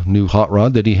new hot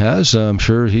rod that he has. I'm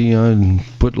sure he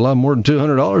put a lot more than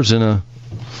 $200 in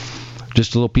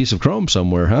just a little piece of chrome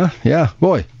somewhere, huh? Yeah,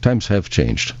 boy, times have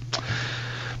changed.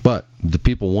 But the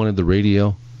people wanted the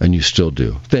radio, and you still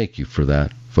do. Thank you for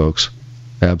that, folks.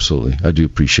 Absolutely. I do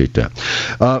appreciate that.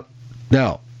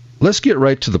 Now, let's get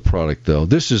right to the product, though.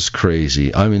 This is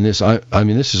crazy. I mean, this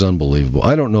is unbelievable.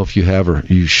 I don't know if you have or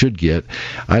you should get.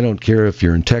 I don't care if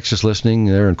you're in Texas listening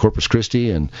there in Corpus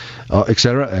Christi and et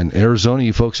cetera, and Arizona,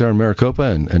 you folks are in Maricopa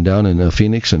and down in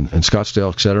Phoenix and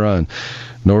Scottsdale, et cetera, and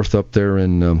north up there.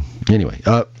 And anyway,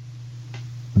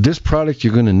 this product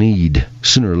you're going to need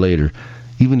sooner or later,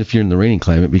 even if you're in the raining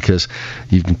climate, because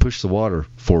you can push the water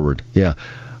forward. Yeah,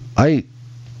 I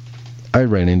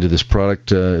ran into this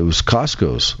product. It was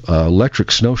Costco's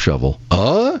electric snow shovel.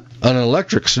 An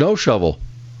electric snow shovel.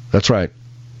 That's right.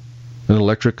 An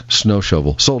electric snow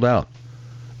shovel. Sold out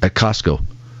at Costco.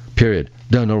 Period.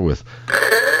 Done over with.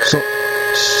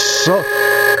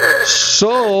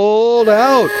 Sold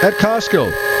out at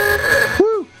Costco.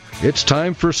 Woo! It's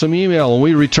time for some email. When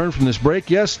we return from this break,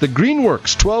 yes, the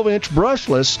Greenworks 12-inch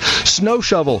brushless snow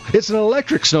shovel. It's an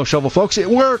electric snow shovel, folks. It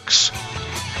works.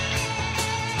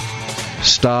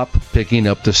 Stop picking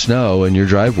up the snow in your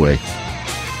driveway.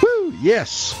 Woo!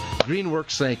 Yes!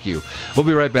 Greenworks, thank you. We'll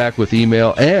be right back with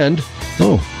email and,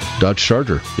 Dodge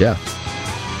Charger. Yeah.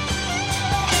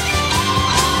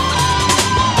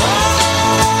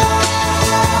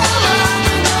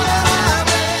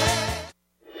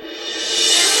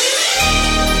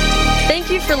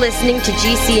 Thank you for listening to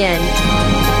GCN.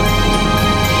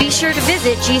 Be sure to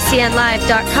visit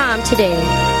GCNlive.com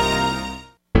today.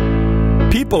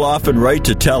 People often write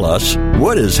to tell us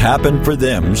what has happened for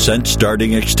them since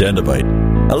starting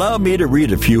Extendivite. Allow me to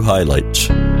read a few highlights.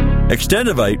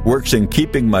 Extendivite works in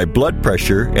keeping my blood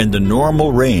pressure in the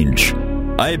normal range.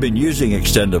 I have been using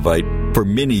Extendivite for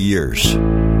many years.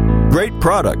 Great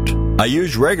product. I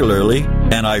use regularly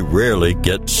and I rarely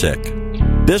get sick.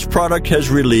 This product has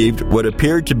relieved what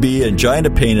appeared to be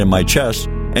angina pain in my chest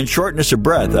and shortness of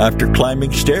breath after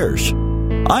climbing stairs.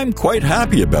 I'm quite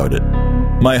happy about it.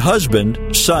 My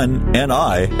husband, son, and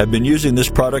I have been using this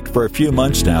product for a few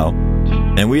months now,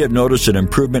 and we have noticed an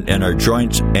improvement in our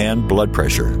joints and blood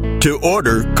pressure. To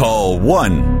order, call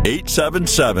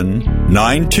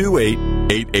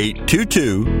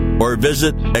 1-877-928-8822 or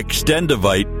visit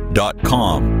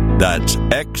Extendivite.com. That's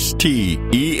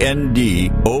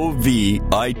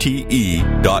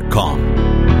XTENDOVITE.com.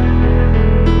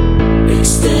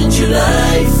 Extend your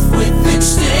life with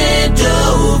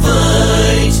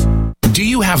Extendovite. Do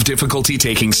you have difficulty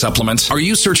taking supplements? Are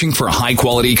you searching for a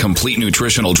high-quality, complete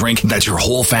nutritional drink that your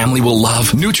whole family will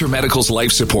love? NutriMedical's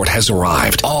Life Support has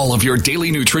arrived. All of your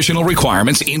daily nutritional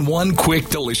requirements in one quick,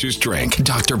 delicious drink.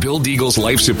 Dr. Bill Deagle's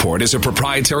Life Support is a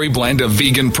proprietary blend of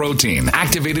vegan protein,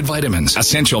 activated vitamins,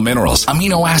 essential minerals,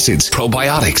 amino acids,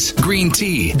 probiotics, green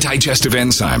tea, digestive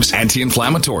enzymes,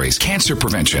 anti-inflammatories, cancer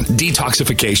prevention,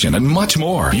 detoxification, and much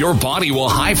more. Your body will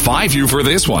high-five you for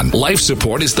this one. Life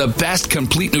Support is the best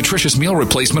complete nutritious meal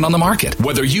replacement on the market.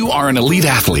 Whether you are an elite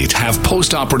athlete, have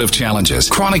post-operative challenges,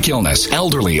 chronic illness,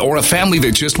 elderly, or a family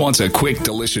that just wants a quick,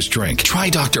 delicious drink, try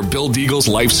Dr. Bill Deagle's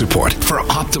Life Support for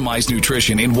optimized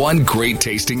nutrition in one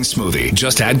great-tasting smoothie.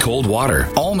 Just add cold water,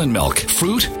 almond milk,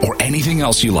 fruit, or anything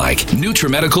else you like.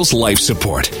 NutriMedical's Life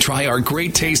Support. Try our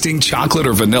great-tasting chocolate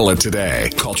or vanilla today.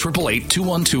 Call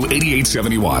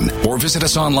 888-212-8871 or visit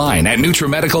us online at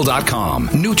NutriMedical.com.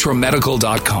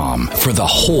 NutriMedical.com for the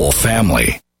whole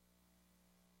family.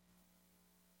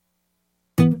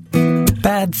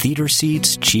 Bad theater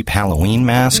seats, cheap Halloween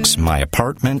masks, my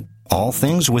apartment, all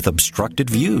things with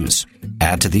obstructed views.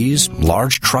 Add to these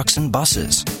large trucks and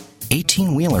buses.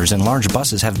 18-wheelers and large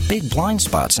buses have big blind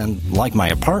spots, and like my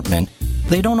apartment,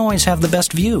 they don't always have the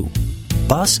best view.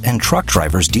 Bus and truck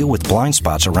drivers deal with blind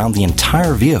spots around the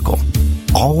entire vehicle.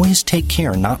 Always take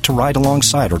care not to ride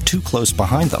alongside or too close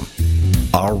behind them.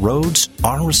 Our roads,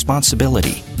 our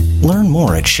responsibility. Learn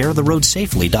more at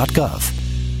sharetheroadsafely.gov.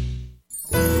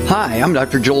 Hi, I'm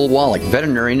Dr. Joel Wallach,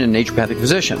 veterinarian and naturopathic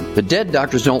physician. The Dead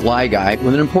Doctors Don't Lie guy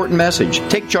with an important message.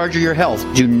 Take charge of your health.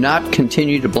 Do not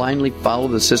continue to blindly follow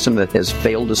the system that has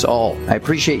failed us all. I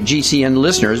appreciate GCN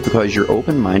listeners because you're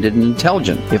open-minded and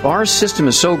intelligent. If our system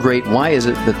is so great, why is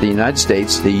it that the United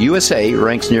States, the USA,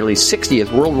 ranks nearly 60th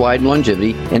worldwide in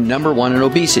longevity and number 1 in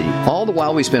obesity? All the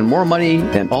while we spend more money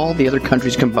than all the other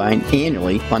countries combined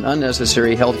annually on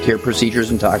unnecessary healthcare procedures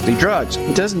and toxic drugs.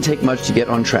 It doesn't take much to get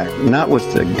on track. Not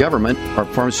with the government or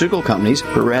pharmaceutical companies,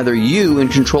 but rather you in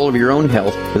control of your own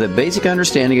health with a basic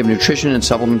understanding of nutrition and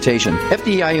supplementation.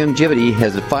 FDI Longevity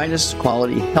has the finest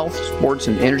quality health, sports,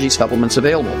 and energy supplements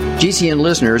available. GCN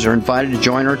listeners are invited to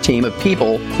join our team of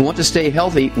people who want to stay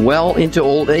healthy well into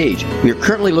old age. We are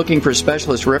currently looking for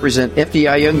specialists to represent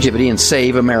FDI Longevity and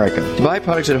save America. To buy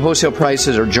products at wholesale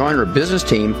prices or join our business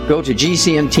team, go to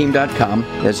GCNteam.com.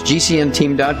 That's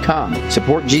GCNteam.com.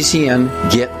 Support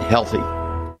GCN. Get healthy.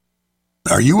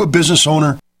 Are you a business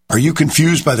owner? Are you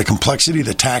confused by the complexity of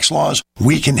the tax laws?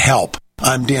 We can help.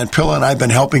 I'm Dan Pilla, and I've been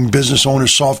helping business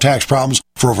owners solve tax problems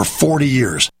for over 40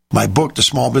 years. My book, The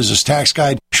Small Business Tax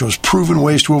Guide, shows proven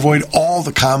ways to avoid all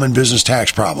the common business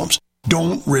tax problems.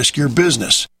 Don't risk your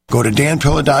business. Go to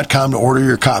danpilla.com to order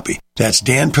your copy. That's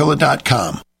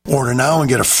danpilla.com. Order now and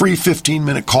get a free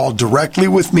 15-minute call directly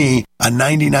with me, a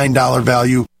 $99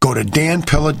 value. Go to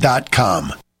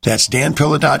danpilla.com. That's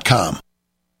danpilla.com.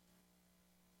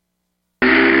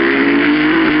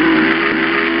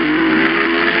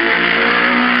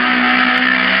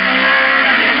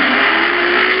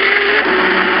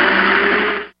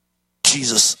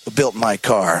 Jesus built my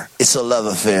car. It's a love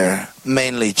affair,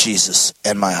 mainly Jesus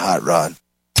and my hot rod.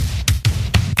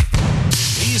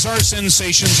 These are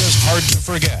sensations as hard to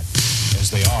forget as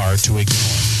they are to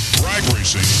ignore. Drag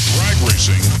racing, drag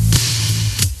racing.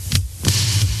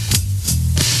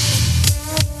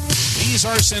 These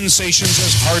are sensations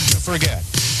as hard to forget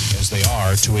as they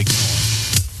are to ignore.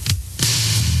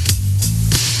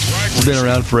 It's been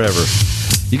around forever.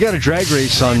 You got a drag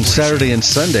race on Saturday and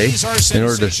Sunday in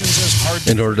order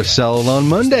to sell it on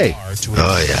Monday.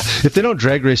 Oh, yeah. If they don't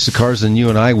drag race the cars, then you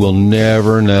and I will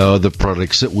never know the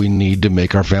products that we need to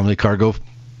make our family car go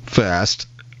fast.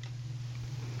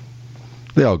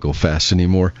 They all go fast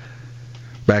anymore.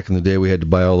 Back in the day, we had to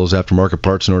buy all those aftermarket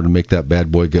parts in order to make that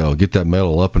bad boy go. Get that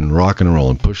metal up and rock and roll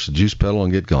and push the juice pedal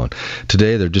and get going.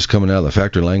 Today, they're just coming out of the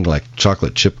factory line like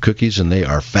chocolate chip cookies, and they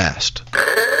are fast.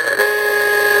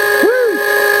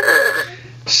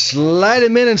 Slide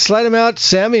him in and slide him out,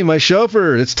 Sammy, my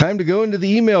chauffeur. It's time to go into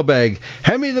the email bag.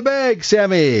 Hand me the bag,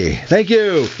 Sammy. Thank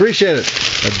you. Appreciate it.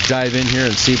 Let's dive in here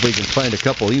and see if we can find a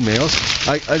couple emails.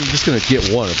 I'm just going to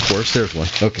get one, of course. There's one.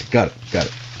 Okay, got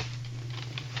it.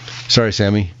 Sorry,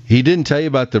 Sammy. He didn't tell you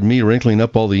about me wrinkling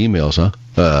up all the emails, huh?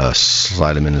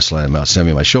 Slide him in and slide him out.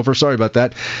 Sammy, my chauffeur. Sorry about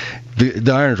that.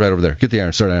 The iron's right over there. Get the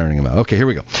iron. Start ironing them out. Okay, here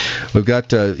we go. We've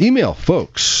got email,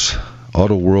 folks.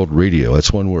 Auto World Radio.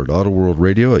 That's one word.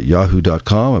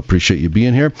 autoworldradio@yahoo.com. I appreciate you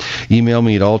being here. Email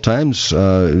me at all times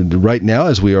right now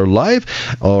as we are live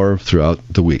or throughout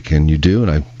the week. And you do, and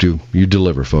I do. You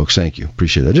deliver, folks. Thank you.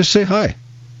 Appreciate that. Just say hi.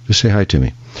 Just say hi to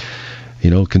me.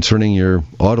 Concerning your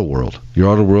Auto World. Your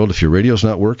Auto World, if your radio's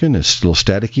not working, it's a little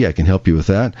staticky, I can help you with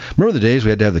that. Remember the days we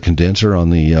had to have the condenser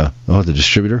on the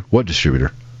distributor? What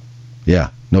distributor? Yeah.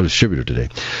 No distributor today.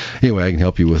 Anyway, I can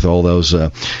help you with all those.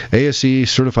 ASE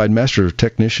Certified Master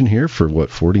Technician here for,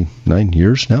 49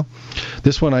 years now.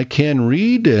 This one I can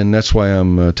read, and that's why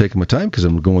I'm taking my time, because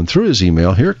I'm going through his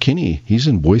email here. Kenny, he's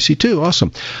in Boise, too.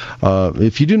 Awesome.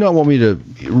 If you do not want me to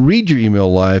read your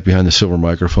email live behind the silver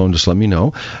microphone, just let me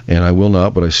know, and I will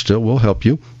not, but I still will help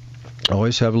you. I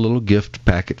always have a little gift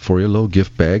packet for you, a little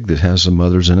gift bag that has some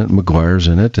Mothers in it, Meguiar's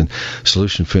in it, and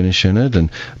Solution Finish in it,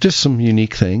 and just some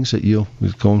unique things that you'll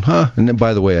go, huh? And then,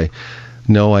 by the way,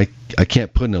 I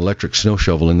can't put an electric snow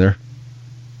shovel in there.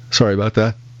 Sorry about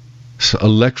that.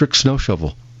 Electric snow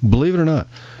shovel. Believe it or not.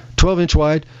 12-inch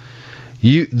wide.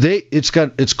 It's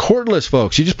cordless,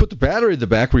 folks. You just put the battery at the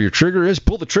back where your trigger is,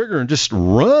 pull the trigger, and just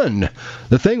run.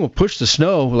 The thing will push the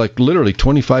snow like literally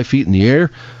 25 feet in the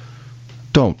air.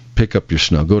 Don't pick up your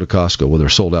snow. Go to Costco. Well, they're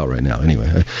sold out right now.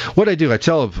 Anyway, what I do, I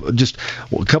tell just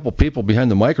a couple people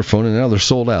behind the microphone, and now they're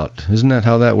sold out. Isn't that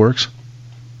how that works?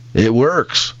 It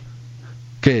works.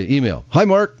 Okay, email. Hi,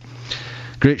 Mark.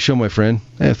 Great show, my friend.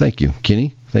 Thank you,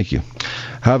 Kenny. Thank you.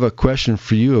 I have a question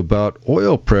for you about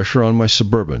oil pressure on my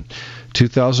Suburban.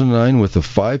 2009 with a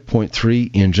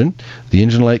 5.3 engine. The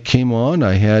engine light came on.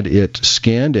 I had it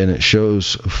scanned, and it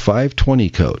shows 520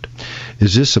 code.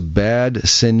 Is this a bad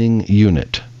sending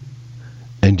unit?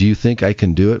 And do you think I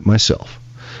can do it myself?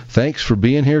 Thanks for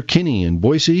being here, Kenny in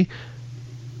Boise.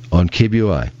 on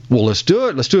KBOI. Well, let's do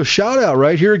it. Let's do a shout-out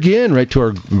right here again, right to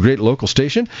our great local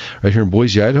station, right here in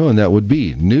Boise, Idaho, and that would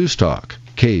be News Talk,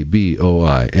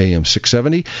 KBOI, AM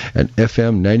 670 and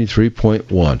FM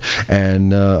 93.1.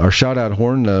 And our shout-out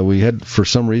horn, we had, for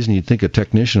some reason, you'd think a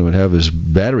technician would have his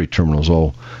battery terminals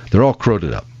they're all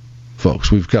corroded up.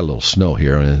 Folks, we've got a little snow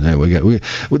here, and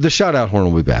the shout-out horn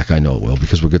will be back. I know it will,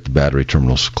 because we'll get the battery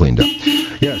terminals cleaned up.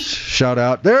 Yes,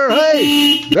 shout-out there.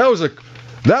 Hey, that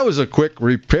was a quick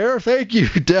repair. Thank you,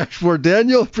 Dashboard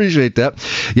Daniel. Appreciate that.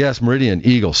 Yes, Meridian,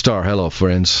 Eagle, Star. Hello,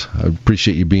 friends. I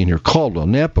appreciate you being here. Caldwell,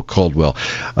 Nampa, Caldwell.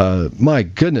 My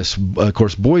goodness. Of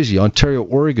course, Boise, Ontario,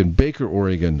 Oregon, Baker,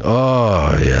 Oregon.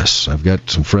 Oh, yes. I've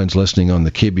got some friends listening on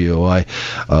the KBOI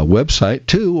website,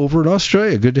 too, over in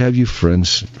Australia. Good to have you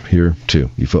friends here,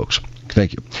 too, you folks.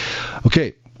 Thank you.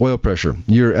 Okay. Oil pressure.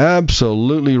 You're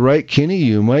absolutely right, Kenny.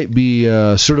 You might be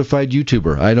a certified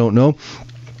YouTuber. I don't know.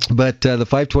 But the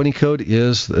 520 code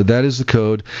is the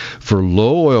code for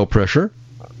low oil pressure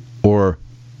or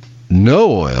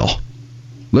no oil.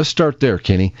 Let's start there,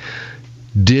 Kenny.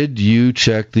 Did you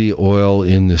check the oil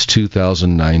in this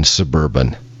 2009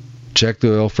 Suburban? Check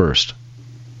the oil first.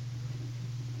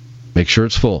 Make sure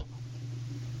it's full.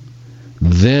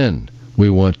 Then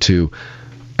we want to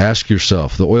ask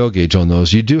yourself, the oil gauge on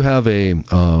those, you do have a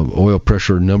oil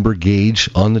pressure number gauge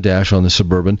on the dash on the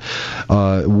Suburban.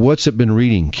 What's it been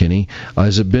reading, Kenny?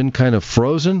 Has it been kind of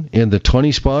frozen in the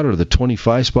 20 spot or the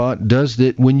 25 spot? Does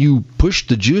it, when you push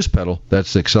the juice pedal,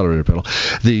 that's the accelerator pedal,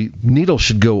 the needle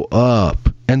should go up.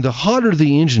 And the hotter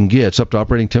the engine gets, up to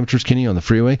operating temperatures, Kenny, on the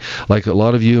freeway, like a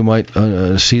lot of you might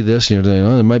see this,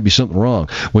 there might be something wrong.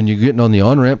 When you're getting on the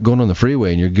on-ramp, going on the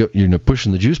freeway, and you're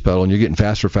pushing the juice pedal, and you're getting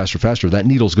faster, that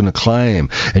needle's going to climb.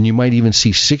 And you might even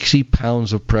see 60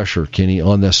 pounds of pressure, Kenny,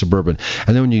 on that Suburban.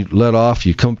 And then when you let off,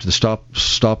 you come to the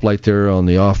stoplight there on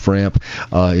the off-ramp,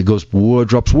 it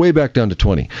drops way back down to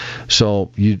 20.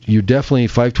 So you definitely,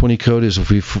 520 code is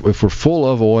if we're full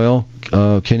of oil,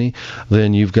 Kenny,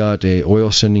 then you've got a oil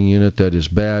sending unit that is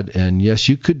bad. And yes,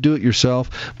 you could do it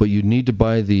yourself, but you need to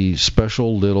buy the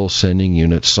special little sending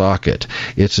unit socket.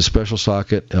 It's a special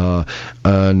socket,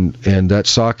 and that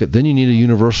socket, then you need a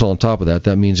universal on top of that.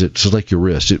 That means it's like your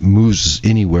wrist. It moves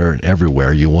anywhere and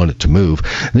everywhere you want it to move.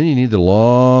 And then you need the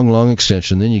long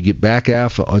extension. Then you get back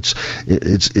off.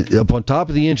 It's up on top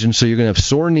of the engine, so you're going to have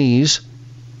sore knees.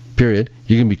 Period.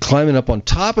 You're going to be climbing up on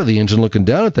top of the engine looking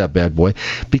down at that bad boy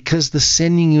because the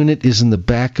sending unit is in the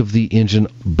back of the engine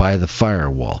by the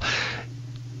firewall.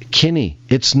 Kenny,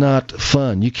 it's not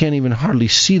fun. You can't even hardly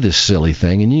see this silly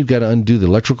thing, and you've got to undo the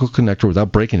electrical connector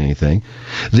without breaking anything.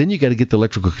 Then you got to get the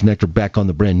electrical connector back on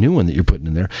the brand new one that you're putting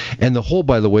in there. And the hole,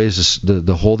 by the way, is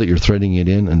the hole that you're threading it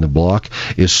in, and the block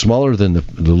is smaller than the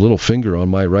little finger on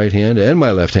my right hand and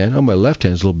my left hand. On my left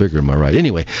hand is a little bigger than my right.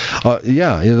 Anyway,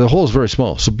 the hole is very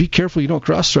small, so be careful you don't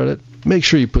cross-thread it. Make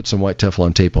sure you put some white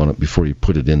Teflon tape on it before you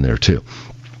put it in there, too.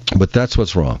 But that's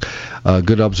what's wrong.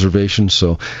 Good observation.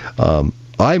 So,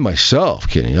 I myself,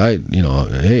 Kenny, I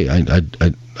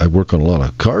work on a lot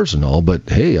of cars and all, but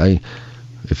hey,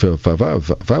 if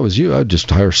I was you, I'd just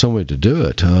hire somebody to do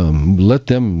it. Let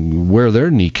them wear their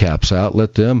kneecaps out.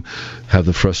 Let them have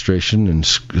the frustration, and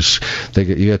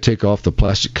you got to take off the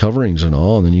plastic coverings and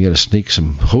all, and then you got to sneak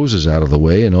some hoses out of the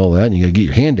way and all that, and you got to get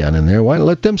your hand down in there. Why not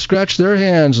let them scratch their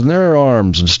hands and their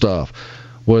arms and stuff?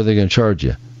 What are they going to charge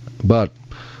you? About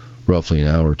roughly an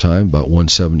hour time, about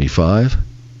 $175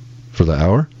 for the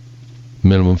hour.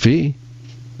 Minimum fee,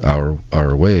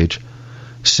 hour wage.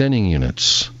 Sending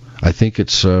units, I think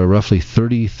it's roughly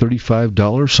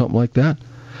 $35, something like that.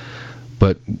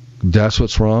 But that's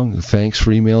what's wrong. Thanks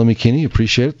for emailing me, Kenny.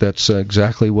 Appreciate it. That's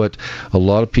exactly what a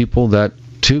lot of people that,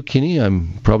 too, Kenny,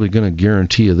 I'm probably going to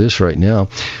guarantee you this right now.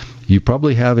 You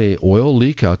probably have a oil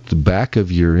leak out the back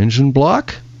of your engine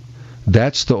block.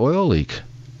 That's the oil leak.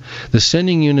 The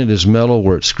sending unit is metal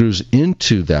where it screws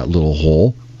into that little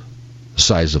hole,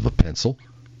 size of a pencil.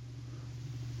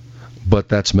 But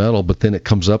that's metal, but then it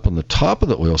comes up on the top of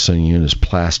the oil sending unit is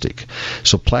plastic.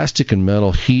 So plastic and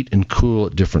metal heat and cool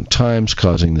at different times,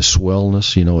 causing the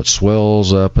swellness. It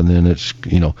swells up and then it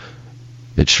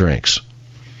shrinks.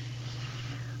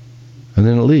 And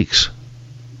then it leaks.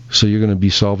 So you're going to be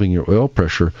solving your oil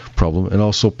pressure problem and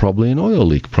also probably an oil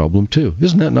leak problem too.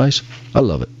 Isn't that nice? I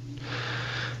love it.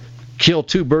 Kill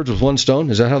two birds with one stone.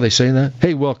 Is that how they say that?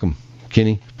 Hey, welcome,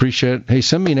 Kenny. Appreciate it. Hey,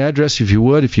 send me an address if you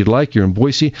would, if you'd like. You're in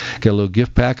Boise. Got a little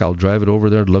gift pack. I'll drive it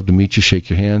over there. I'd love to meet you, shake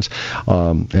your hands.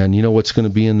 And you know what's going to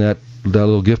be in that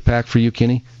little gift pack for you,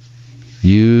 Kenny?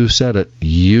 You said it.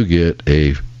 You get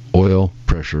a oil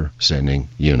pressure sending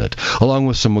unit, along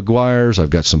with some Meguiar's. I've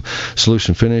got some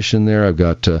Solution Finish in there. I've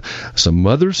got some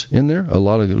Mothers in there, a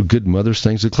lot of good Mothers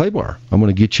things. The clay bar. I'm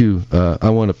going to get you, I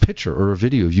want a picture or a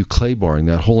video of you clay barring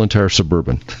that whole entire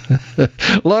Suburban. A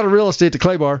lot of real estate to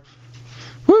clay bar.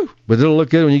 Woo! But it'll look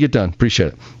good when you get done.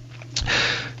 Appreciate it.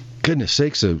 Goodness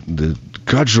sakes, the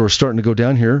garage door is starting to go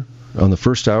down here on the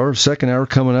first hour. Second hour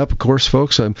coming up, of course,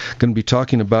 folks. I'm going to be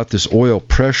talking about this oil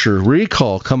pressure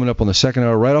recall coming up on the second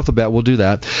hour. Right off the bat, we'll do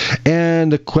that.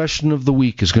 And the question of the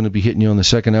week is going to be hitting you on the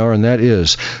second hour, and that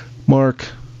is, Mark,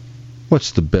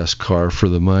 what's the best car for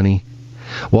the money?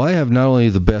 Well, I have not only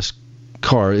the best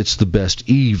car, it's the best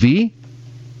EV,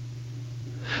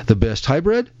 the best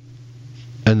hybrid,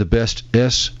 and the best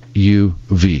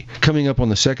SUV. Coming up on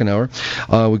the second hour,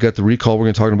 we got the recall we're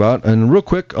going to talk about. And real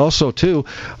quick, also, too,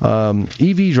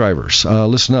 EV drivers.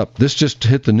 Listen up. This just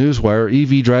hit the news wire.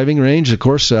 EV driving range, of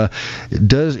course, it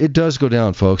does go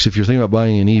down, folks. If you're thinking about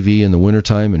buying an EV in the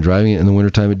wintertime and driving it in the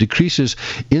wintertime, it decreases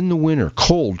in the winter,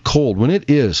 cold. When it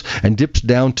is and dips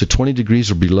down to 20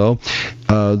 degrees or below,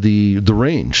 the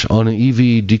range on an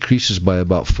EV decreases by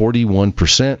about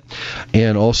 41%.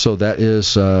 And also that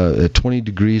is at 20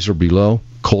 degrees or below,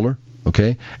 colder,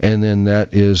 okay? And then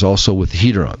that is also with the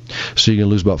heater on. So you're going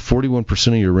to lose about 41%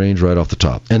 of your range right off the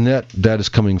top. And that is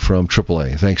coming from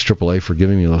AAA. Thanks, AAA, for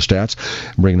giving me those stats,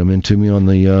 bringing them into me on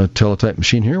the teletype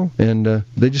machine here. And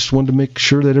they just wanted to make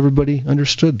sure that everybody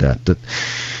understood that,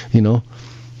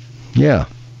 yeah,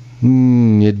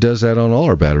 it does that on all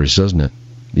our batteries, doesn't it?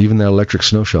 Even that electric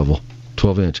snow shovel.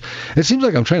 12-inch. It seems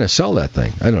like I'm trying to sell that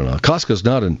thing. I don't know. Costco's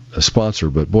not a sponsor,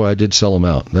 but boy, I did sell them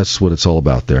out. That's what it's all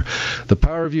about there. The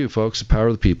power of you, folks. The power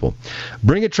of the people.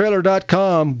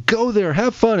 BringItTrailer.com. Go there.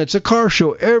 Have fun. It's a car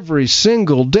show every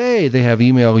single day. They have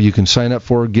email you can sign up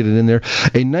for. Get it in there.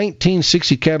 A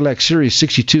 1960 Cadillac Series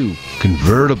 62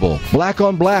 convertible. Black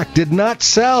on black. Did not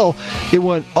sell. It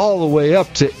went all the way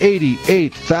up to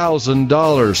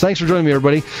 $88,000. Thanks for joining me,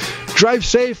 everybody. Drive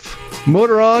safe.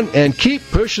 Motor on, and keep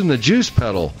pushing the juice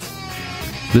pedal.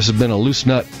 This has been a Loose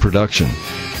Nut production.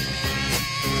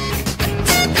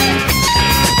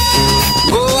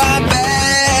 Oh, I'm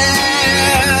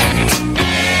back.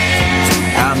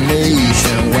 I'm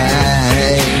nationwide.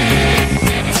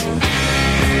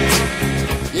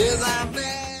 Yes, I'm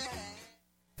back.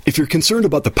 If you're concerned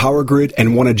about the power grid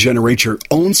and want to generate your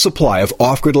own supply of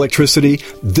off-grid electricity,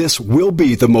 this will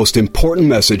be the most important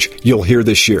message you'll hear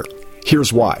this year.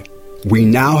 Here's why. We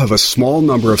now have a small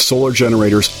number of solar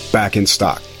generators back in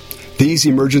stock. These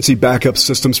emergency backup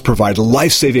systems provide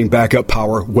life-saving backup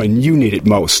power when you need it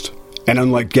most. And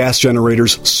unlike gas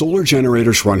generators, solar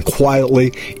generators run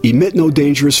quietly, emit no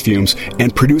dangerous fumes,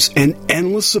 and produce an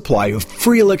endless supply of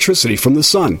free electricity from the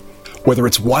sun. Whether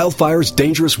it's wildfires,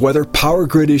 dangerous weather, power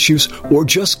grid issues, or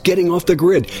just getting off the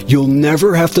grid, you'll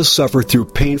never have to suffer through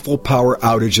painful power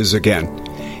outages again.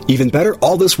 Even better,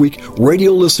 all this week,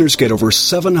 radio listeners get over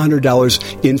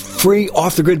 $700 in free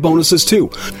off-the-grid bonuses, too.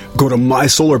 Go to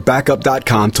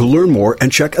MySolarBackup.com to learn more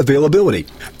and check availability.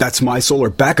 That's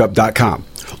MySolarBackup.com.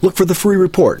 Look for the free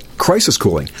report, Crisis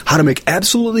Cooling, how to make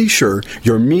absolutely sure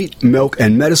your meat, milk,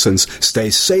 and medicines stay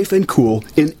safe and cool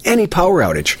in any power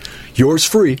outage. Yours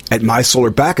free at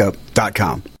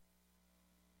MySolarBackup.com.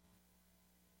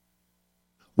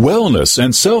 Wellness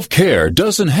and self-care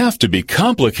doesn't have to be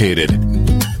complicated.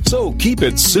 So keep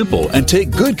it simple and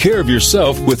take good care of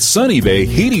yourself with Sunny Bay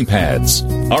heating pads.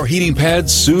 Our heating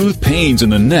pads soothe pains in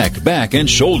the neck, back, and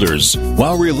shoulders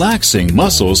while relaxing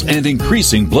muscles and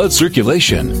increasing blood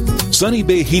circulation. Sunny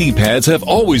Bay heating pads have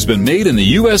always been made in the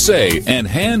USA and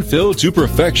hand-filled to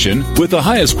perfection with the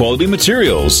highest quality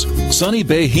materials. Sunny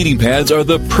Bay heating pads are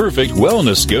the perfect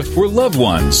wellness gift for loved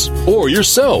ones or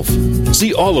yourself.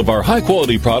 See all of our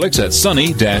high-quality products at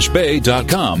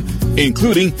sunny-bay.com,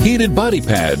 including heated body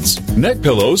pads, neck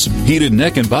pillows, heated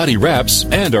neck and body wraps,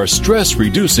 and our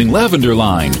stress-reducing lavender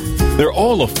line. They're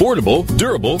all affordable,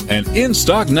 durable, and in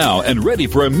stock now and ready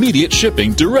for immediate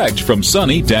shipping direct from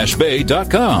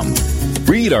sunny-bay.com.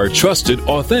 Read our trusted,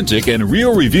 authentic, and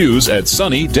real reviews at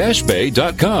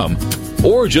sunny-bay.com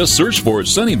or just search for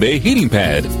Sunny Bay Heating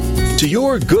Pad. To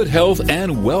your good health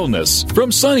and wellness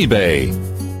from Sunny Bay.